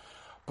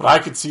 But I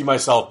could see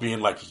myself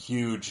being like a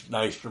huge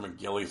Nystrom and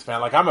Gillies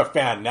fan. Like, I'm a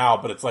fan now,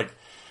 but it's like,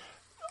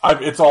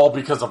 it's all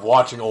because of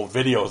watching old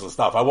videos and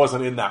stuff. I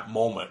wasn't in that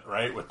moment,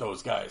 right, with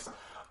those guys.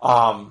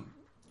 But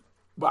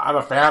I'm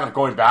a fan of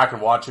going back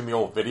and watching the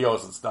old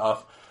videos and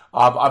stuff.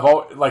 I've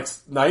always, like,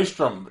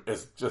 Nystrom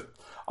is just,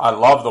 I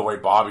love the way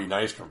Bobby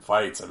Nystrom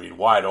fights. I mean,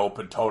 wide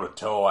open, toe to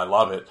toe. I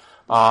love it.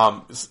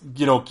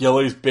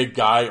 Gillies, big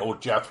guy,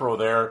 old Jethro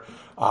there.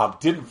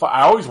 Didn't fight.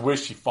 I always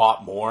wish he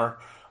fought more,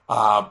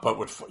 but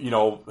would,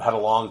 had a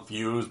long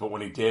fuse. But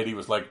when he did, he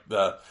was like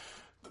the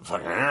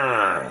fucking,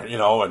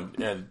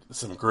 and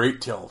some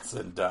great tilts.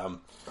 And,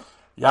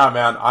 yeah,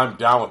 man, I'm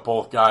down with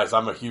both guys.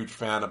 I'm a huge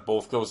fan of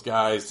both those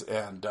guys.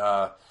 And,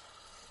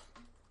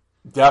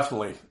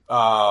 definitely,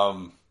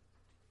 I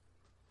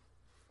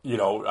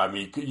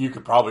mean, you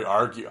could probably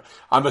argue.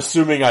 I'm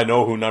assuming I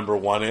know who number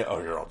 1 is. Oh,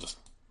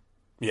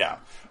 here,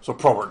 so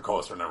Probert and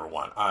Coaster number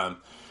 1.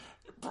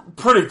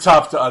 Pretty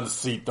tough to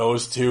unseat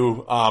those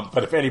two.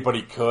 But if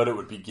anybody could, it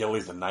would be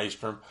Gillies and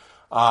Nystrom.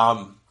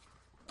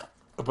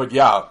 But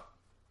yeah.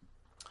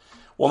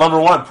 Well,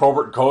 number 1,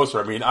 Probert and Coaster.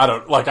 I mean, I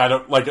don't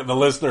the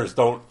listeners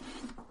don't,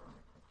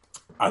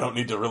 I don't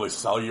need to really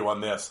sell you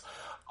on this.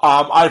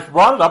 I've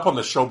brought it up on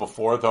the show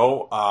before,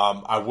 though.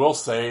 I will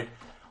say,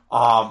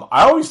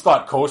 I always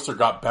thought Coaster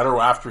got better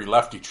after he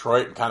left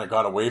Detroit and kind of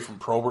got away from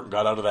Probert and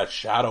got out of that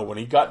shadow. When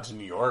he got to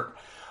New York,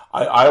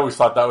 I always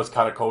thought that was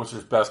kind of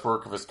Coaster's best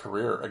work of his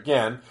career.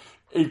 Again,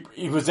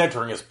 he was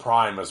entering his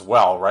prime as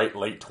well, right?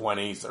 Late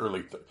 20s,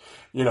 early,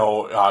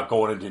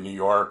 going into New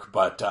York.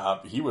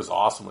 But he was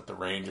awesome with the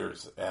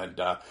Rangers. And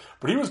but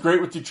he was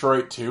great with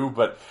Detroit, too.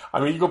 But, I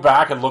mean, you go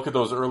back and look at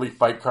those early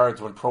fight cards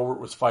when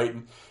Probert was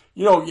fighting.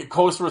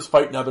 Coaster was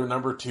fighting other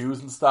number 2s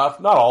and stuff.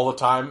 Not all the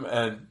time.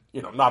 And,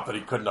 not that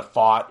he couldn't have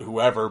fought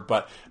whoever,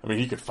 but, I mean,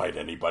 he could fight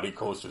anybody.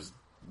 Coaster's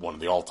one of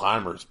the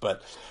all-timers.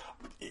 But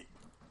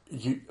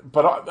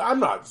I'm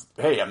not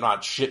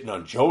shitting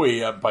on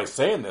Joey by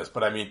saying this,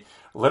 but, I mean,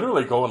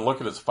 literally go and look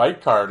at his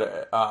fight card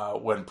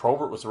when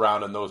Probert was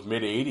around in those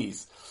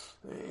mid-'80s.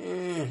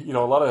 A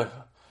lot of,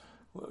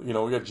 we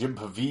got Jim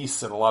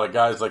Pavese and a lot of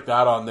guys like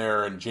that on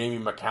there, and Jamie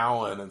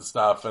McCowan and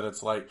stuff, and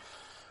it's like,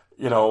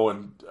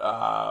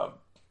 I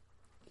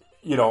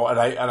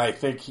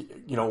think,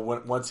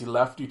 once he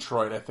left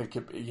Detroit, I think,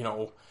 and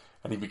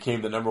he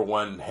became the number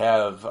 1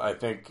 Hev, I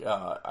think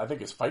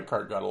his fight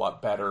card got a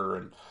lot better.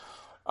 And,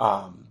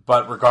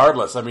 but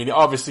regardless, I mean,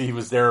 obviously he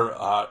was there,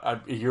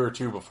 a year or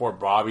two before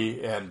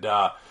Bobby, and,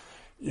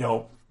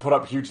 put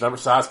up huge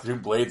numbers. Saskatoon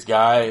Blades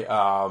guy.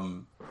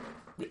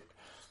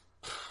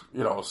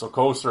 So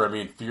Coaster,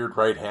 feared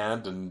right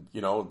hand and,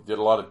 did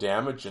a lot of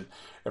damage. And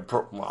I'm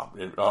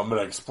going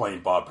to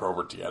explain Bob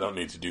Probert to you. I don't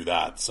need to do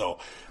that. So,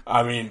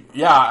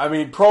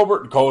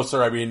 Probert and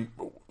Coaster,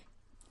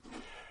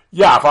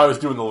 if I was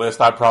doing the list,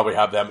 I'd probably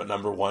have them at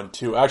number 1,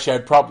 too. Actually,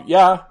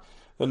 the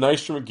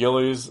Nystrom and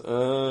Gillies.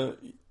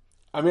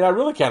 I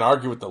really can't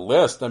argue with the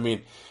list.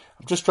 I'm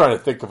just trying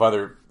to think of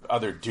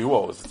other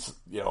duos. It's,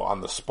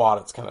 on the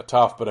spot, it's kind of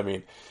tough. But, I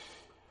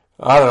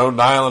don't know,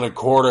 Nyland and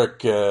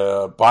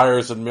Kordic,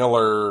 Byers and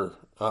Miller.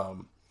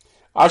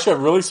 Actually,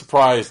 I'm really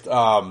surprised.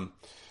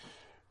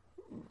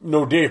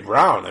 No Dave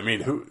Brown.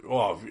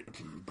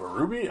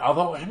 Berube?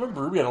 Although him and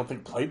Berube, I don't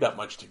think played that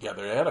much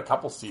together. They had a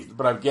couple seasons.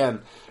 But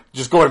again,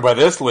 just going by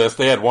this list,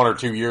 they had 1 or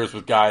 2 years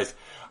with guys.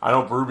 I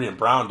know Berube and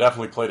Brown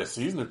definitely played a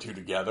season or 2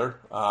 together.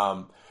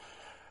 Trying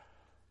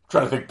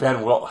to think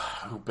Ben Will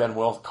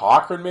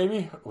Cochran,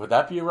 maybe? Would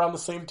that be around the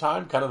same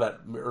time? Kind of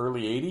that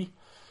early 80?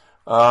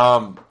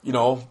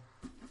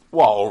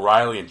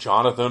 O'Reilly and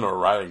Jonathan, or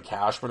O'Reilly and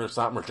Cashman or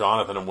something, or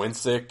Jonathan and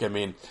Winsick.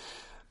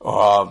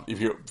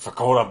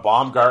 Fakota and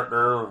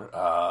Baumgartner,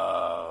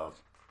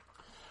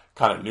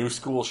 kind of new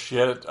school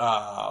shit.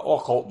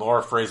 Colton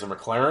Orr, Fraser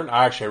McLaren.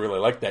 I really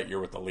liked that year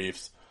with the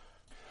Leafs.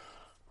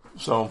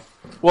 So,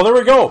 well, there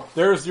we go.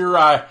 There's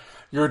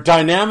your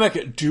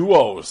dynamic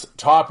duos,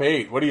 top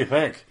 8. What do you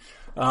think?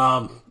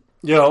 I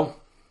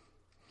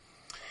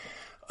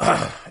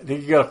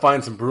think you got to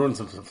find some Bruins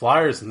and some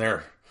Flyers in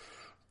there.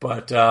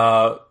 But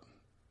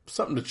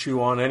something to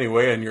chew on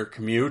anyway on your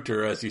commute,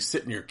 or as you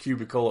sit in your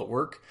cubicle at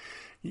work,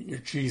 eat your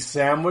cheese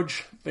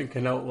sandwich,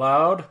 thinking out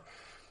loud.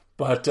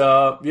 But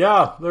there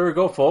we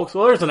go, folks.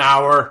 Well, there's an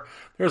hour.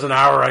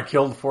 I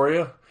killed for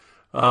you.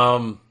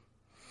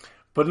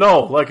 But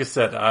no, like I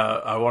said,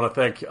 I want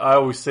to thank. I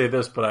always say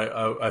this, but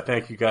I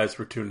thank you guys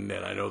for tuning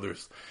in. I know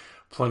there's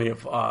plenty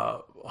of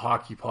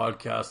hockey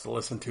podcasts to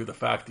listen to. The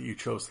fact that you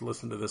chose to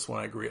listen to this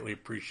one, I greatly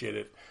appreciate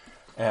it.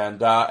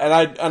 And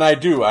I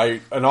do.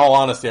 In all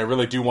honesty, I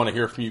really do want to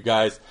hear from you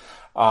guys,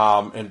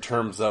 in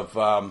terms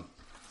of,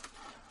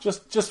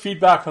 just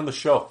feedback on the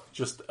show.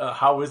 Just,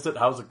 how is it?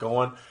 How's it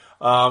going?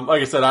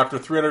 Like I said, after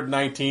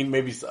 319,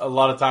 maybe a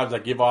lot of times I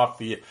give off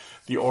the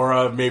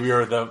aura, maybe,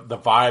 or the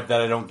vibe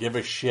that I don't give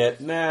a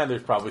shit.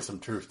 There's probably some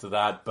truth to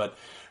that. But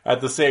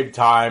at the same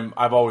time,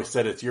 I've always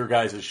said it's your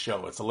guys'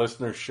 show. It's a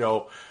listener's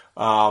show.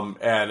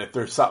 And if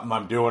there's something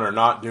I'm doing or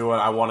not doing,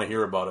 I want to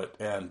hear about it.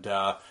 And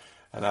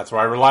that's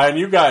why I rely on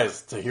you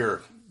guys to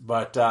hear.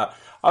 But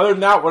other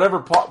than that,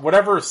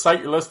 whatever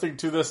site you're listening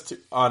to this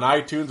on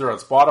iTunes or on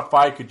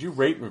Spotify, could you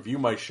rate and review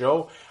my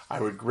show? I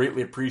would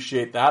greatly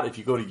appreciate that. If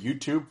you go to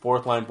YouTube,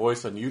 Fourth Line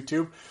Voice on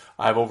YouTube,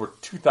 I have over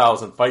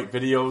 2,000 fight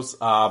videos.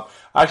 I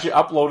actually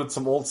uploaded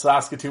some old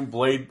Saskatoon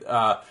Blade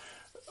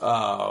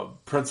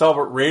Prince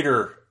Albert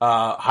Raider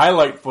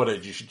highlight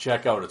footage you should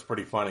check out. It's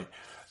pretty funny.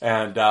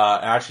 And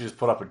I actually just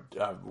put up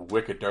a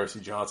wicked Darcy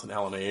Johnson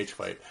LNAH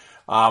fight.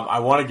 I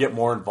want to get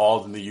more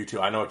involved in the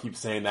YouTube. I know I keep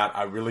saying that.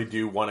 I really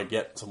do want to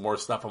get some more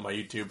stuff on my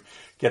YouTube,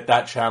 get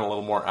that channel a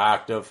little more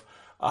active.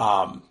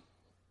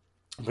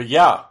 But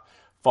yeah,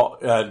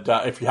 and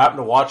if you happen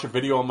to watch a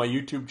video on my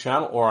YouTube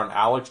channel or on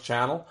Alex's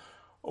channel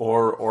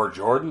or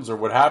Jordan's or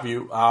what have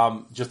you,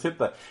 just hit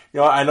the,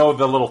 I know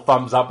the little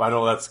thumbs up. I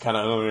know that's kind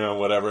of,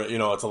 whatever,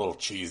 it's a little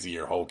cheesy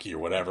or hokey or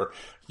whatever.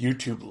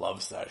 YouTube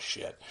loves that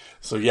shit.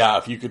 So yeah,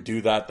 if you could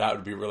do that, that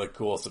would be really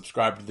cool.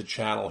 Subscribe to the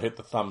channel, hit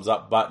the thumbs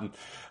up button.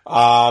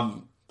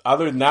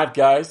 Other than that,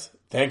 guys,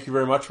 thank you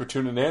very much for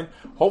tuning in.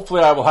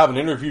 Hopefully I will have an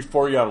interview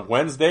for you on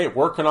Wednesday.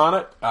 Working on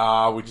it.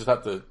 We just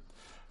have to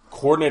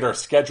coordinate our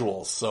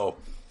schedules. So,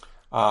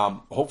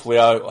 hopefully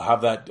I'll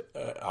have that,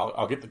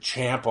 I'll get the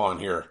champ on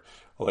here.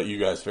 I'll let you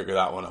guys figure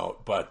that one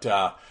out. But,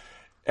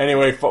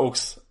 anyway,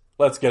 folks,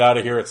 let's get out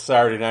of here. It's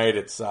Saturday night.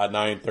 It's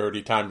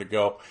 9:30, time to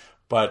go.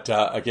 But,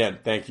 again,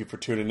 thank you for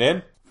tuning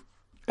in.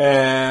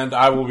 And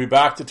I will be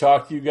back to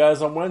talk to you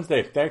guys on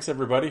Wednesday. Thanks,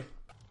 everybody.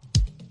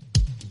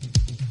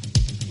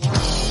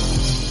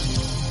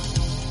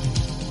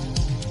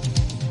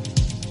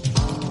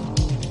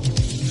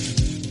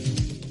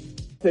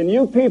 And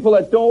you people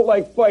that don't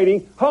like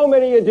fighting, how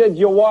many of you did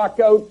you walk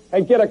out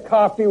and get a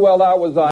coffee while that was on?